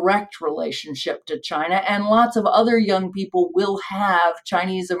different direct relationship to China, and lots of other young people will have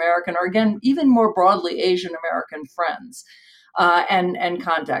Chinese American, or again, even more broadly, Asian American friends and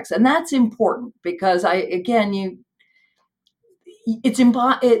contacts. And that's important because the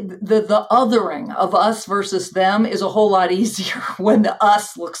othering of us versus them is a whole lot easier when the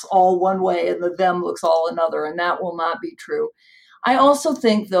us looks all one way and the them looks all another, and that will not be true. I also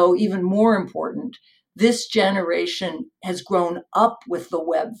think, though, even more important, this generation has grown up with the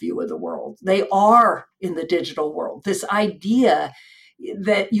web view of the world. They are in the digital world. This idea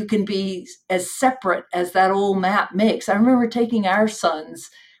that you can be as separate as that old map makes. I remember taking our sons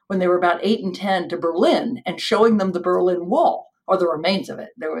when they were about 8 and 10 to Berlin and showing them the Berlin Wall, or the remains of it.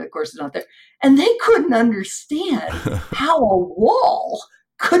 They were, of course, not there. And they couldn't understand how a wall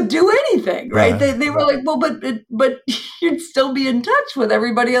could do anything, right? They were like, well, but you'd still be in touch with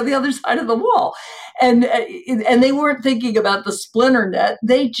everybody on the other side of the wall. And they weren't thinking about the splinter net.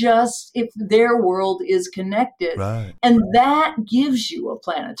 They just, if their world is connected, Right. And that gives you a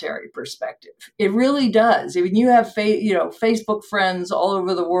planetary perspective. It really does. I mean, you have Facebook friends all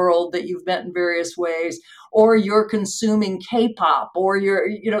over the world that you've met in various ways, or you're consuming K-pop, or you're,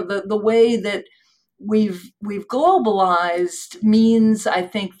 the way that we've globalized means, I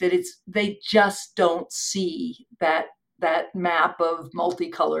think, that they just don't see that map of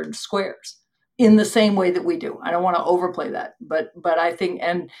multicolored squares in the same way that we do. I don't want to overplay that, but I think,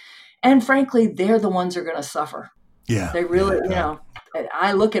 and frankly, they're the ones who are going to suffer. Yeah. They really,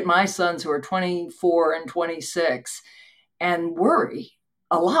 I look at my sons who are 24 and 26 and worry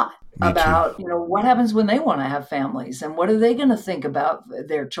a lot about, what happens when they want to have families, and what are they going to think about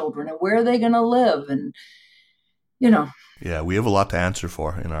their children, and where are they going to live? And, Yeah, we have a lot to answer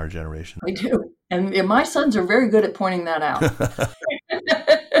for in our generation. We do. And my sons are very good at pointing that out.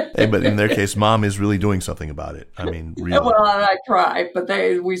 Hey, but in their case, mom is really doing something about it. I mean, really. Well, I try, but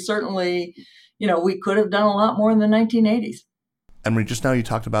we certainly, we could have done a lot more in the 1980s. And just now you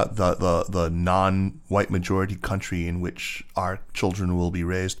talked about the non-white majority country in which our children will be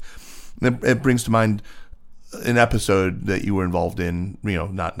raised. It brings to mind an episode that you were involved in,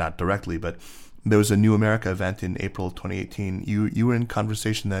 not directly, but there was a New America event in April of 2018. You were in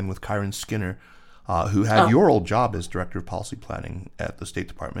conversation then with Kyron Skinner, who had your old job as Director of Policy Planning at the State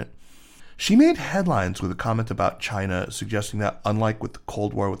Department. She made headlines with a comment about China, suggesting that unlike with the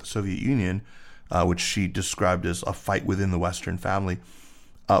Cold War with the Soviet Union, which she described as a fight within the Western family,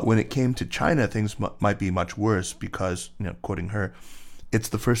 when it came to China, things might be much worse because, quoting her, it's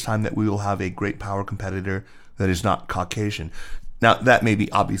the first time that we will have a great power competitor that is not Caucasian. Now, that may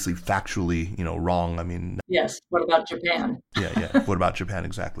be obviously factually, wrong. I mean, yes. What about Japan? Yeah. What about Japan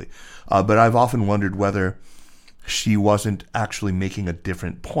exactly? But I've often wondered whether she wasn't actually making a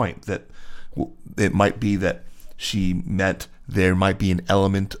different point, that it might be that she meant there might be an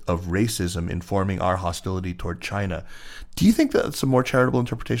element of racism informing our hostility toward China. Do you think that's a more charitable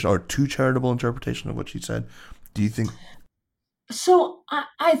interpretation, or too charitable interpretation of what she said? Do you think? So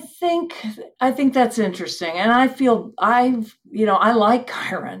I think that's interesting, and I feel I like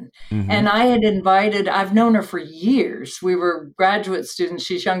Kyron, and I've known her for years. We were graduate students.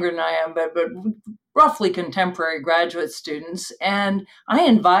 She's younger than I am, but roughly contemporary graduate students, and I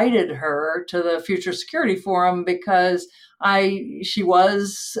invited her to the Future Security Forum because she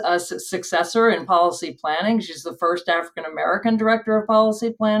was a successor in policy planning. She's the first African American director of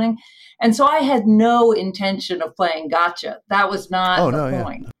policy planning. And so I had no intention of playing gotcha. That was not the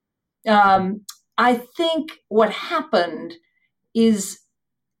point. Yeah. I think what happened is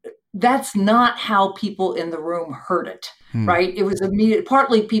that's not how people in the room heard it, right? It was immediate.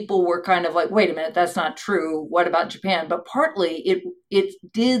 Partly people were kind of like, wait a minute, that's not true. What about Japan? But partly it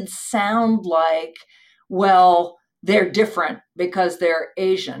did sound like, well, they're different because they're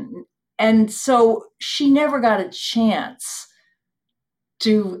Asian. And so she never got a chance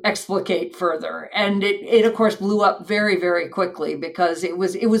to explicate further. And it of course blew up very, very quickly because it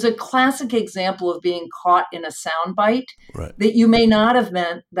was a classic example of being caught in a soundbite, right, that you may not have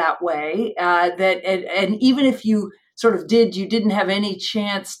meant that way. And even if you sort of did, you didn't have any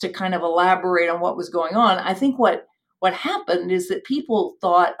chance to kind of elaborate on what was going on. I think what happened is that people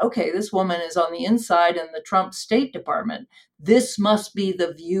thought, okay, this woman is on the inside in the Trump State Department. This must be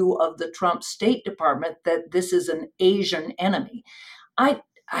the view of the Trump State Department, that this is an Asian enemy.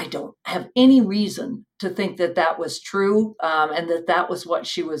 I don't have any reason to think that was true, and that was what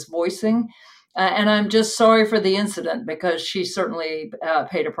she was voicing. And I'm just sorry for the incident because she certainly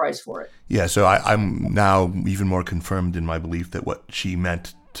paid a price for it. Yeah, so I'm now even more confirmed in my belief that what she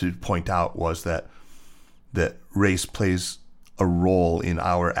meant to point out was that race plays a role in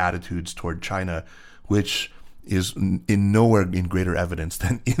our attitudes toward China, which is in nowhere in greater evidence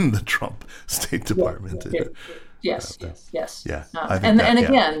than in the Trump State Department. Yes. Yeah. And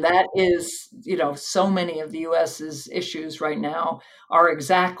again, that is, so many of the U.S.'s issues right now are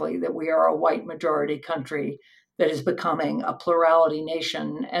exactly that we are a white majority country that is becoming a plurality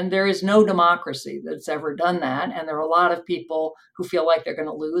nation. And there is no democracy that's ever done that. And there are a lot of people who feel like they're going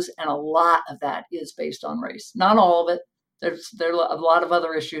to lose. And a lot of that is based on race. Not all of it. There are a lot of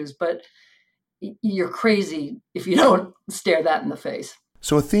other issues, but you're crazy if you don't stare that in the face.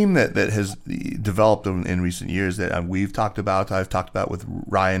 So a theme that has developed in recent years that I've talked about with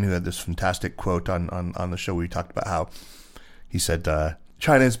Ryan, who had this fantastic quote on the show where he talked about how he said,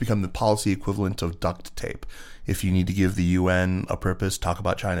 China has become the policy equivalent of duct tape. If you need to give the UN a purpose, talk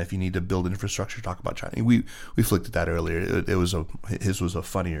about China. If you need to build infrastructure, talk about China. We flicked at that earlier. His was a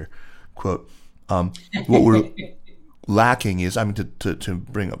funnier quote. What we're lacking is, to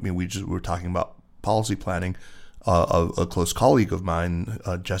bring up, we're talking about policy planning. A close colleague of mine,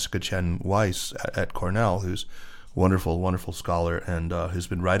 Jessica Chen Weiss at Cornell, who's a wonderful scholar and has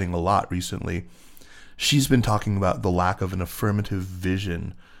been writing a lot recently. She's been talking about the lack of an affirmative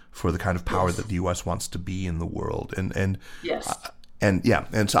vision for the kind of power that the U.S. wants to be in the world, and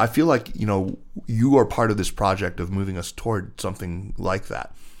so I feel like you are part of this project of moving us toward something like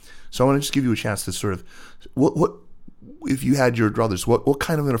that. So I want to just give you a chance to sort of what if you had your druthers, what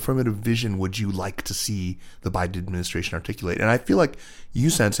kind of an affirmative vision would you like to see the Biden administration articulate? And I feel like you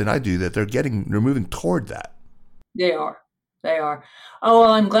sense, and I do, that they're moving toward that. They are. Oh,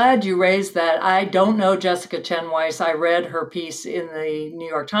 well, I'm glad you raised that. I don't know Jessica Chen Weiss. I read her piece in the New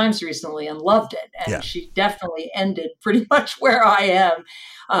York Times recently and loved it. And she definitely ended pretty much where I am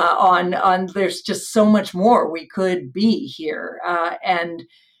on there's just so much more we could be here. And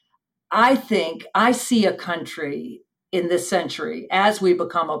I think I see a country in this century, as we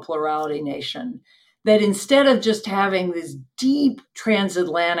become a plurality nation, that instead of just having this deep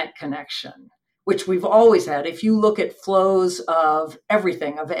transatlantic connection, which we've always had, if you look at flows of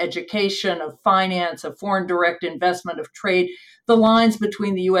everything, of education, of finance, of foreign direct investment, of trade, the lines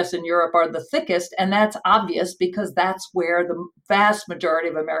between the US and Europe are the thickest. And that's obvious because that's where the vast majority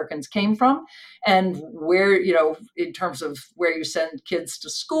of Americans came from. And where, in terms of where you send kids to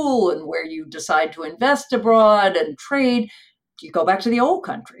school and where you decide to invest abroad and trade, you go back to the old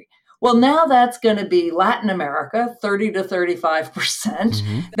country. Well, now that's going to be Latin America, 30 to 35%.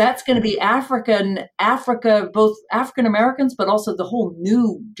 Mm-hmm. That's going to be Africa, both African Americans, but also the whole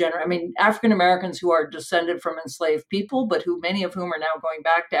new generation. African Americans who are descended from enslaved people, but many of whom are now going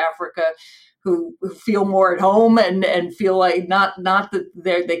back to Africa, who feel more at home and feel like not that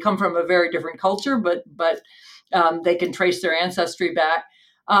they come from a very different culture, but they can trace their ancestry back.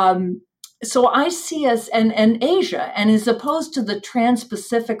 So I see us and Asia, and as opposed to the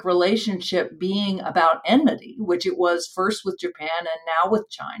Trans-Pacific relationship being about enmity, which it was first with Japan and now with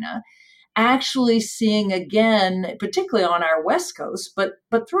China, actually seeing again, particularly on our West Coast, but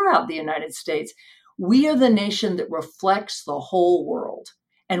throughout the United States, we are the nation that reflects the whole world.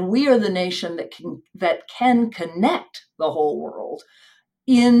 And we are the nation that can connect the whole world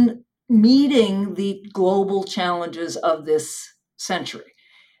in meeting the global challenges of this century.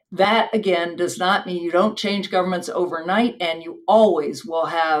 That, again, does not mean you don't change governments overnight, and you always will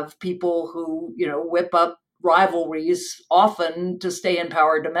have people who, whip up rivalries, often to stay in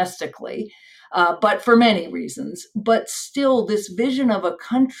power domestically, but for many reasons. But still, this vision of a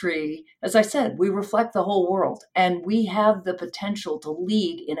country, as I said, we reflect the whole world, and we have the potential to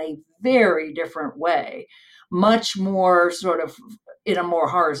lead in a very different way, much more sort of in a more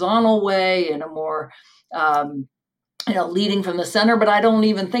horizontal way, in a more leading from the center, but I don't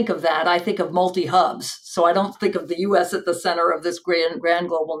even think of that. I think of multi-hubs. So I don't think of the U.S. at the center of this grand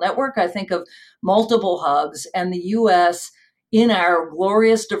global network. I think of multiple hubs and the U.S. in our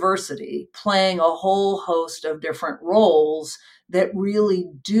glorious diversity playing a whole host of different roles that really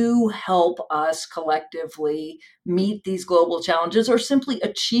do help us collectively meet these global challenges or simply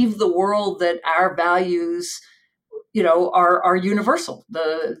achieve the world that our values are universal.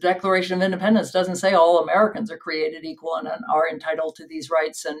 The Declaration of Independence doesn't say all Americans are created equal and are entitled to these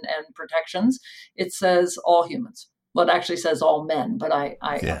rights and protections. It says all humans. Well, it actually says all men, but I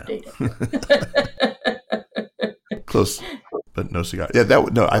update it. Close, but no cigar. Yeah,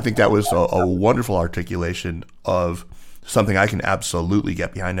 I think that was a wonderful articulation of something I can absolutely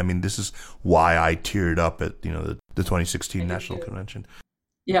get behind. I mean, this is why I teared up at the 2016 National Convention.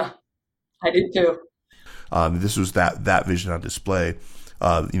 Yeah. I did too. This was that vision on display.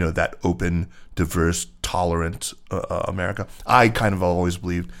 That open, diverse, tolerant America. I kind of always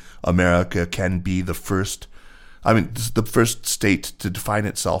believed America can be the first. I mean, this is the first state to define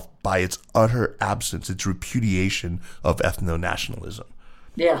itself by its utter absence, its repudiation of ethno-nationalism.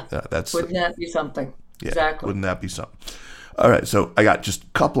 Yeah. That's Wouldn't that be something? Yeah, Exactly. wouldn't that be something? All right, so I got just a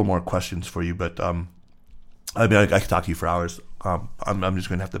couple more questions for you, but I mean, I could talk to you for hours. I'm just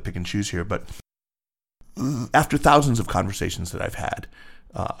going to have to pick and choose here. But after thousands of conversations that I've had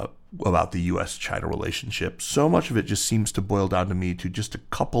about the U.S.-China relationship, so much of it just seems to boil down to me to just a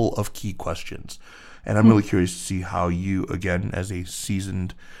couple of key questions. And I'm really curious to see how you, again, as a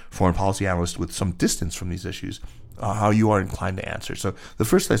seasoned foreign policy analyst with some distance from these issues, how you are inclined to answer. So the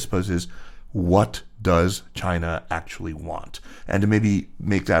first, I suppose, is what does China actually want? And to maybe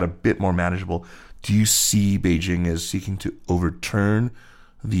make that a bit more manageable, do you see Beijing as seeking to overturn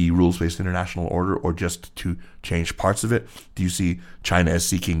the rules-based international order or just to change parts of it? Do you see China as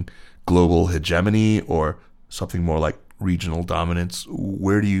seeking global hegemony or something more like regional dominance?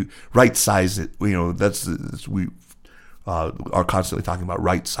 Where do you right size it? We are constantly talking about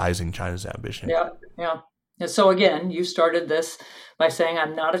right sizing China's ambition. Yeah. And so again, you started this by saying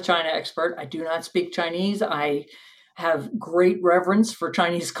I'm not a China expert. I do not speak Chinese. I have great reverence for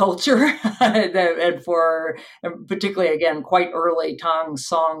Chinese culture and for particularly, again, quite early Tang,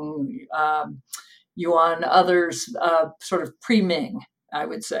 Song, Yuan, others, sort of pre-Ming, I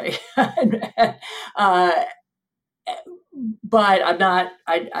would say. But I'm not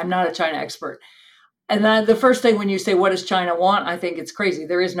a China expert. And then the first thing when you say, what does China want? I think it's crazy.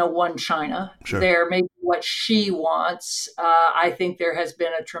 There is no one China. Sure. There may be what she wants. I think there has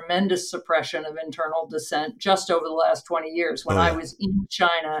been a tremendous suppression of internal dissent just over the last 20 years. When I was in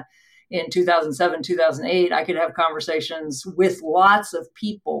China in 2007, 2008, I could have conversations with lots of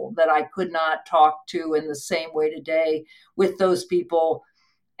people that I could not talk to in the same way today with those people.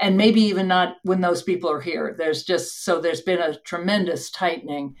 And maybe even not when those people are here. There's been a tremendous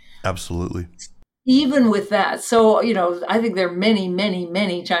tightening. Absolutely. Even with that, so I think there are many, many,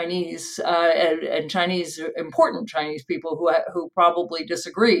 many Chinese and important Chinese people who probably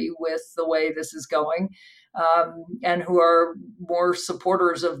disagree with the way this is going, and who are more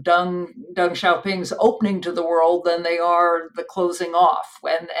supporters of Deng Xiaoping's opening to the world than they are the closing off.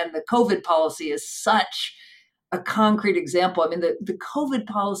 And the COVID policy is such a concrete example. I mean, the COVID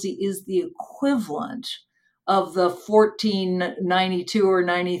policy is the equivalent of the 1492 or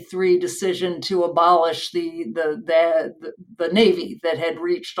 93 decision to abolish the Navy that had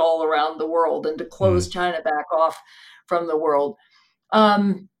reached all around the world and to close China back off from the world.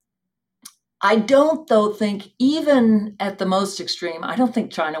 I don't, though, think even at the most extreme, I don't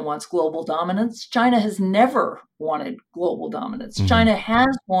think China wants global dominance. China has never wanted global dominance. Mm-hmm. China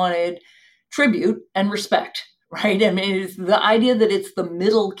has wanted tribute and respect, right? I mean, it's the idea that it's the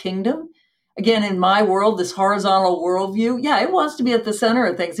middle kingdom. Again, in my world, this horizontal worldview, it wants to be at the center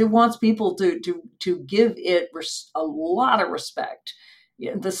of things. It wants people to give it a lot of respect.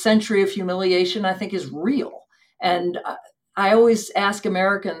 The century of humiliation, I think, is real. And I always ask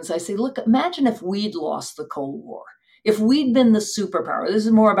Americans, I say, look, imagine if we'd lost the Cold War. If we'd been the superpower. This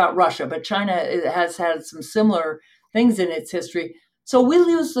is more about Russia, but China has had some similar things in its history. So we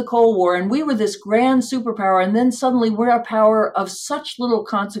lose the Cold War and we were this grand superpower, and then suddenly we're a power of such little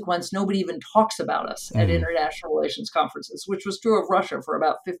consequence, nobody even talks about us at international relations conferences, which was true of Russia for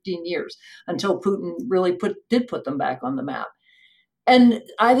about 15 years until Putin really did put them back on the map. And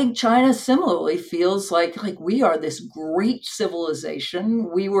I think China similarly feels like we are this great civilization.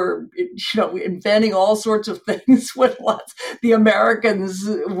 We were, inventing all sorts of things with lots. The Americans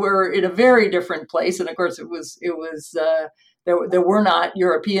were in a very different place, and of course, it was. There were not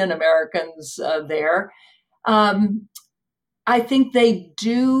European Americans there. I think they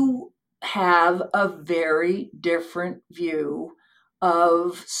do have a very different view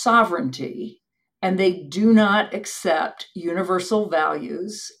of sovereignty, and they do not accept universal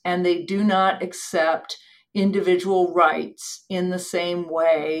values, and they do not accept individual rights in the same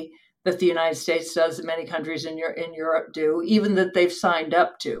way that the United States does, and many countries in Europe do, even that they've signed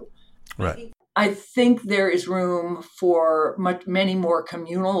up to. Right. I think there is room for many more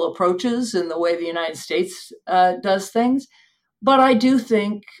communal approaches in the way the United States does things. But I do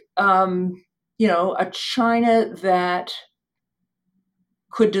think, a China that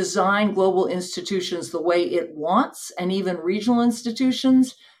could design global institutions the way it wants, and even regional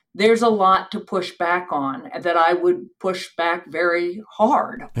institutions, there's a lot to push back on that I would push back very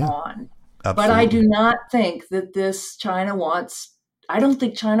hard on. Absolutely. But I do not think that I don't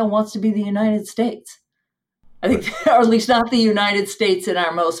think China wants to be the United States. I think, or at least not the United States in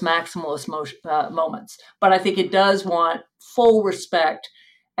our most maximalist moments. But I think it does want full respect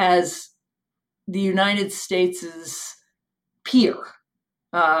as the United States' peer.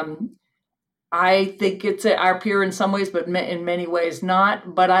 I think it's our peer in some ways, but in many ways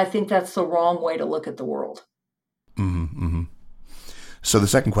not. But I think that's the wrong way to look at the world. Mm-hmm, mm-hmm. So the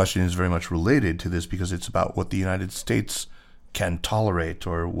second question is very much related to this because it's about what the United States can tolerate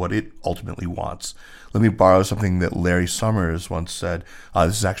or what it ultimately wants. Let me borrow something that Larry Summers once said.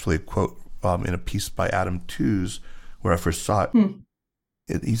 This is actually a quote in a piece by Adam Tooze where I first saw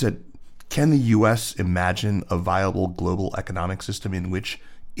it. He said, "Can the U.S. imagine a viable global economic system in which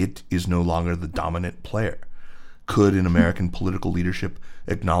it is no longer the dominant player? Could an American political leadership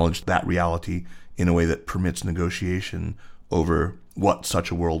acknowledge that reality in a way that permits negotiation over what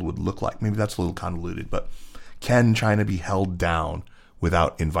such a world would look like?" Maybe that's a little convoluted, but can China be held down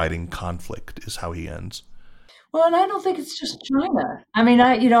without inviting conflict is how he ends. Well, and I don't think it's just China. I mean,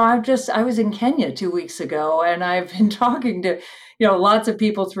 I was in Kenya 2 weeks ago, and I've been talking to, lots of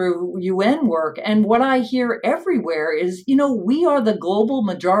people through UN work. And what I hear everywhere is, we are the global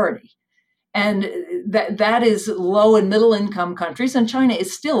majority. And that is low and middle income countries. And China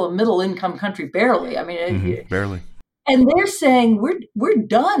is still a middle income country, barely. I mean, barely. And they're saying we're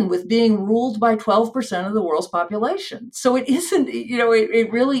done with being ruled by 12% of the world's population. So it isn't,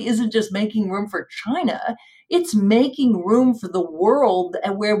 it really isn't just making room for China. It's making room for the world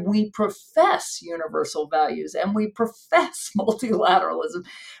where we profess universal values and we profess multilateralism,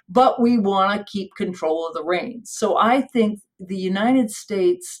 but we want to keep control of the reins. So I think the United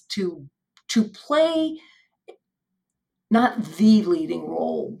States to play not the leading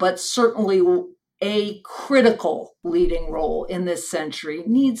role, but certainly a critical leading role in this century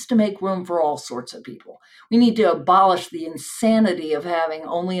needs to make room for all sorts of people. We need to abolish the insanity of having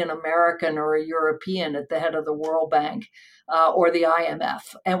only an American or a European at the head of the World Bank or the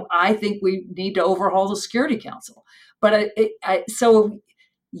IMF. And I think we need to overhaul the Security Council. But so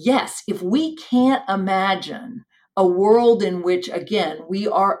yes, if we can't imagine a world in which, again, we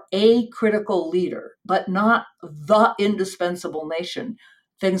are a critical leader, but not the indispensable nation,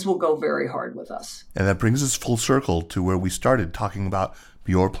 things will go very hard with us. And that brings us full circle to where we started talking about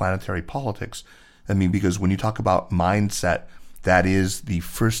pure planetary politics. I mean, because when you talk about mindset, that is the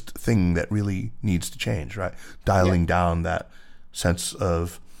first thing that really needs to change, right? Dialing down that sense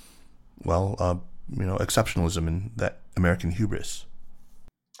of, exceptionalism and that American hubris.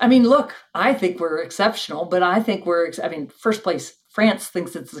 I mean, look, I think we're exceptional, but I think first place, France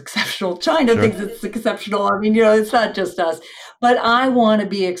thinks it's exceptional. China thinks it's exceptional. I mean, it's not just us. But I want to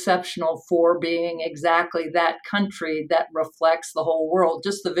be exceptional for being exactly that country that reflects the whole world.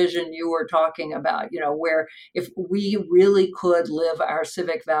 Just the vision you were talking about, where if we really could live our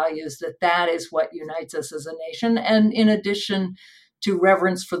civic values, that is what unites us as a nation. And in addition to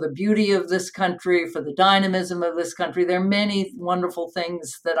reverence for the beauty of this country, for the dynamism of this country, there are many wonderful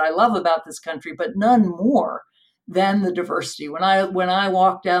things that I love about this country, but none more than the diversity. When I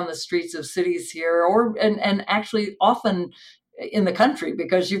walk down the streets of cities here, and actually often in the country,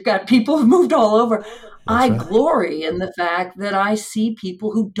 because you've got people who've moved all over, I glory in the fact that I see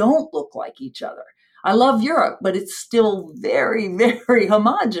people who don't look like each other. I love Europe, but it's still very, very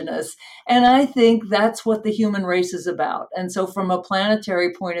homogenous. And I think that's what the human race is about. And so from a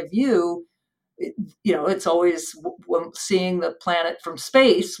planetary point of view, it's always seeing the planet from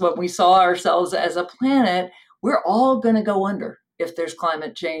space. When we saw ourselves as a planet, we're all going to go under if there's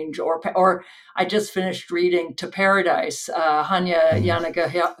climate change. Or I just finished reading To Paradise, Hanya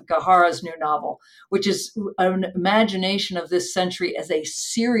Yanagihara's new novel, which is an imagination of this century as a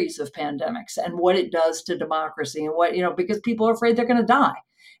series of pandemics and what it does to democracy and what, because people are afraid they're going to die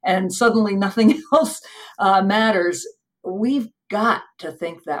and suddenly nothing else matters. We've got to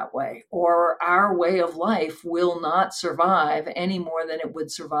think that way, or our way of life will not survive any more than it would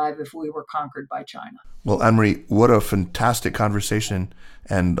survive if we were conquered by China. Well, Anne-Marie, what a fantastic conversation,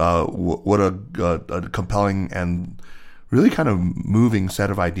 and what a compelling and really kind of moving set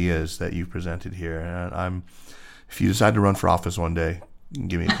of ideas that you've presented here. And if you decide to run for office one day,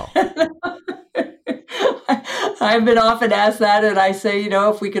 give me a call. I've been often asked that, and I say,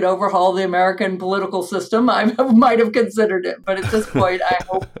 if we could overhaul the American political system, I might have considered it. But at this point,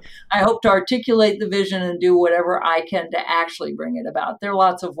 I hope to articulate the vision and do whatever I can to actually bring it about. There are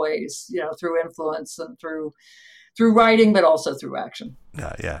lots of ways, through influence and through writing, but also through action.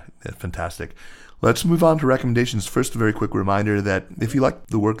 Yeah, fantastic. Let's move on to recommendations. First, a very quick reminder that if you like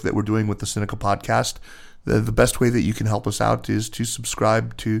the work that we're doing with the Sinica podcast, the best way that you can help us out is to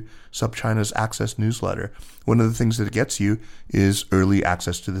subscribe to SupChina's Access newsletter. One of the things that it gets you is early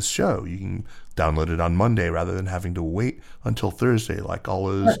access to this show. You can download it on Monday rather than having to wait until Thursday like all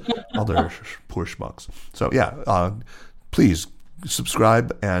those other poor schmucks. So yeah, please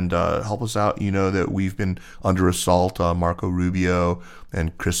subscribe and help us out. You know that we've been under assault. Marco Rubio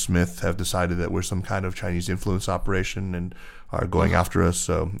and Chris Smith have decided that we're some kind of Chinese influence operation and are going after us.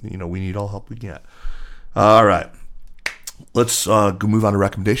 So, we need all help we can get. All right. Let's move on to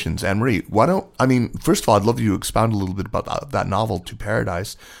recommendations. Anne-Marie, first of all, I'd love you to expound a little bit about that novel, To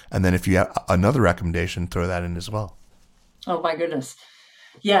Paradise. And then if you have another recommendation, throw that in as well. Oh, my goodness.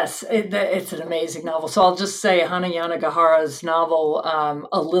 Yes, it's an amazing novel. So I'll just say Hana Yanagihara's novel,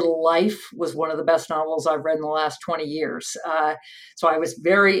 A Little Life, was one of the best novels I've read in the last 20 years. So I was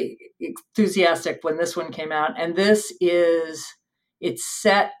very enthusiastic when this one came out. And it's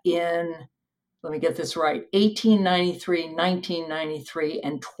set in, let me get this right, 1893, 1993,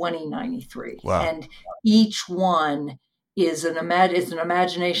 and 2093. Wow. And each one is an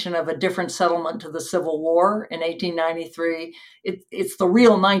imagination of a different settlement to the Civil War in 1893. It's the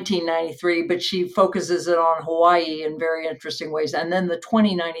real 1993, but she focuses it on Hawaii in very interesting ways. And then the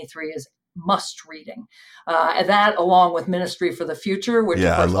 2093 is must reading. That along with Ministry for the Future, which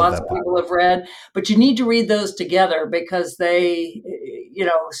of course lots of people have read, but you need to read those together because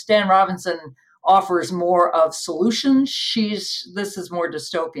Stan Robinson offers more of solutions. This is more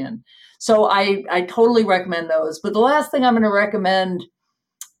dystopian. So I totally recommend those. But the last thing I'm going to recommend,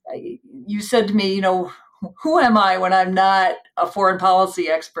 you said to me, who am I when I'm not a foreign policy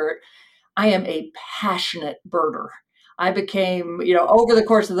expert? I am a passionate birder. I became, over the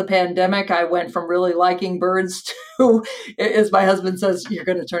course of the pandemic, I went from really liking birds to, as my husband says, you're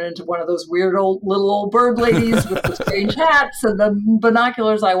going to turn into one of those weird little old bird ladies with the strange hats and the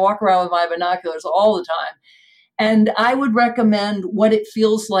binoculars. I walk around with my binoculars all the time. And I would recommend What It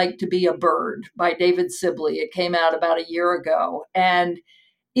Feels Like to Be a Bird by David Sibley. It came out about a year ago. And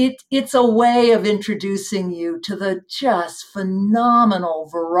it's a way of introducing you to the just phenomenal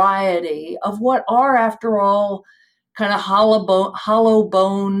variety of what are, after all, kind of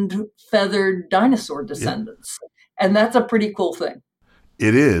hollow-boned, feathered dinosaur descendants. Yeah. And that's a pretty cool thing.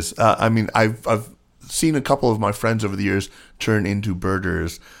 It is. I've seen a couple of my friends over the years turn into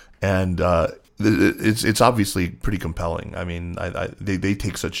birders, and it's obviously pretty compelling. They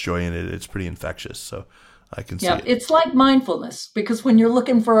take such joy in it. It's pretty infectious. So I can see it. It's like mindfulness, because when you're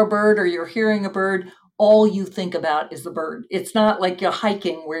looking for a bird or you're hearing a bird, all you think about is the bird. It's not like you're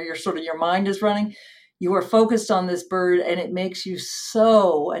hiking where your mind is running. You are focused on this bird, and it makes you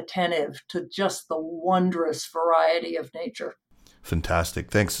so attentive to just the wondrous variety of nature.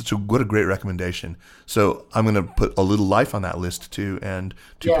 Fantastic. Thanks. What a great recommendation. So I'm going to put A Little Life on that list too, and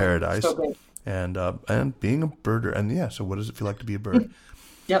To Paradise. So good. And being a birder. And so what does it feel like to be a bird?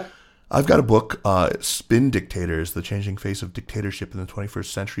 Yep. I've got a book, Spin Dictators, The Changing Face of Dictatorship in the 21st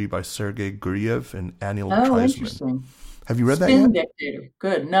Century by Sergei Guriev and Anil Treisman. Interesting. Have you read that yet? Spin Dictator.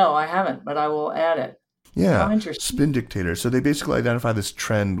 Good. No, I haven't, but I will add it. Yeah, Spin Dictator. So they basically identify this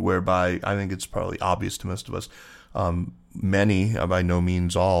trend whereby, I think it's probably obvious to most of us, many, by no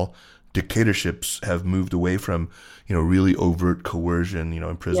means all, dictatorships have moved away from, really overt coercion,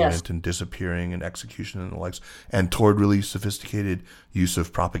 imprisonment and disappearing and execution and the likes, and toward really sophisticated use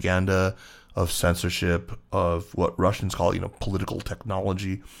of propaganda, of censorship, of what Russians call, political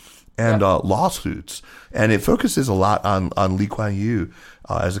technology, and lawsuits. And it focuses a lot on Lee Kuan Yew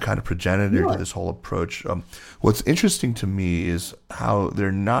as a kind of progenitor to this whole approach. What's interesting to me is how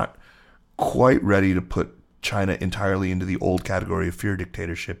they're not quite ready to put China entirely into the old category of fear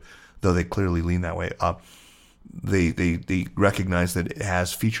dictatorship, though they clearly lean that way. They recognize that it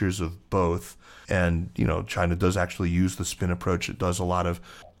has features of both. And, China does actually use the spin approach. It does a lot of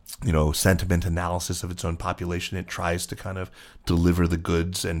sentiment analysis of its own population. It tries to kind of deliver the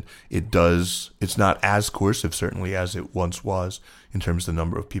goods, and it's not as coercive, certainly, as it once was in terms of the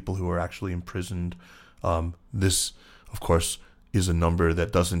number of people who are actually imprisoned. This, of course, is a number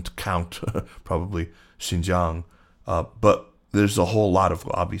that doesn't count probably Xinjiang, but there's a whole lot of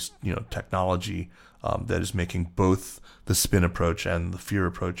obvious, technology that is making both the spin approach and the fear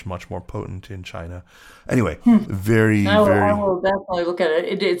approach much more potent in China. Anyway, I will definitely look at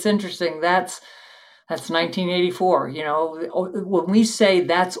it. It's interesting. That's 1984. When we say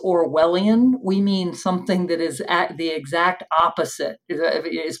that's Orwellian, we mean something that is at the exact opposite,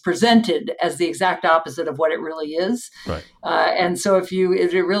 is presented as the exact opposite of what it really is. Right. And so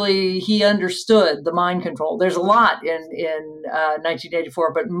he understood the mind control. There's a lot in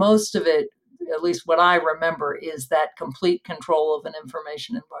 1984, but most of it, at least what I remember, is that complete control of an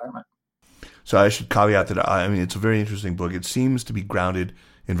information environment. So I should caveat that, I mean, it's a very interesting book. It seems to be grounded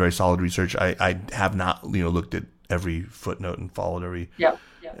in very solid research. I have not, looked at every footnote and followed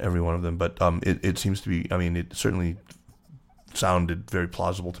every one of them, but it seems to be, I mean, it certainly sounded very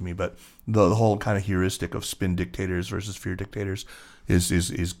plausible to me, but the whole kind of heuristic of spin dictators versus fear dictators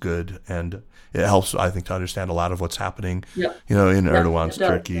is good, and it helps, I think, to understand a lot of what's happening, in Erdogan's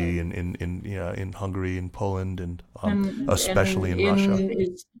Turkey and in Hungary and Poland and especially in Russia.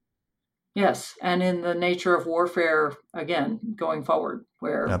 Yes, and in the nature of warfare, again, going forward,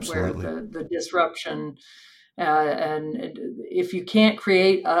 where the disruption, and if you can't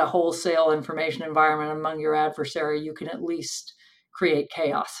create a wholesale information environment among your adversary, you can at least create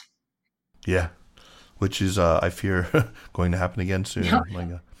chaos. Yeah, which is, I fear, going to happen again soon. Yeah. Oh my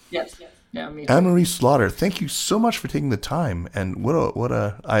God. Yes. Yeah, me too. Anne-Marie Slaughter, thank you so much for taking the time, and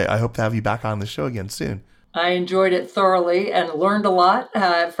I hope to have you back on the show again soon. I enjoyed it thoroughly and learned a lot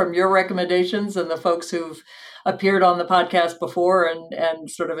from your recommendations and the folks who've appeared on the podcast before,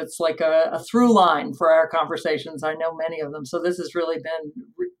 and sort of it's like a through line for our conversations. I know many of them, so this has really been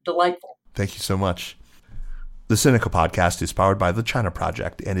delightful. Thank you so much. The Sinica podcast is powered by the China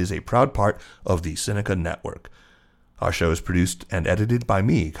Project and is a proud part of the Sinica Network. Our show is produced and edited by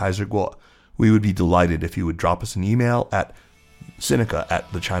me, Kaiser Kuo. We would be delighted if you would drop us an email at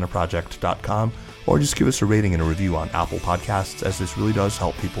sinica@thechinaproject.com, or just give us a rating and a review on Apple Podcasts, as this really does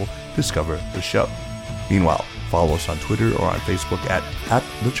help people discover the show. Meanwhile, follow us on Twitter or on Facebook at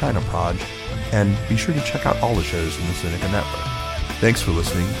The China Proj, and be sure to check out all the shows in the Sinica Network. Thanks for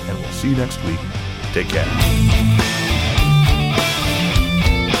listening, and we'll see you next week. Take care.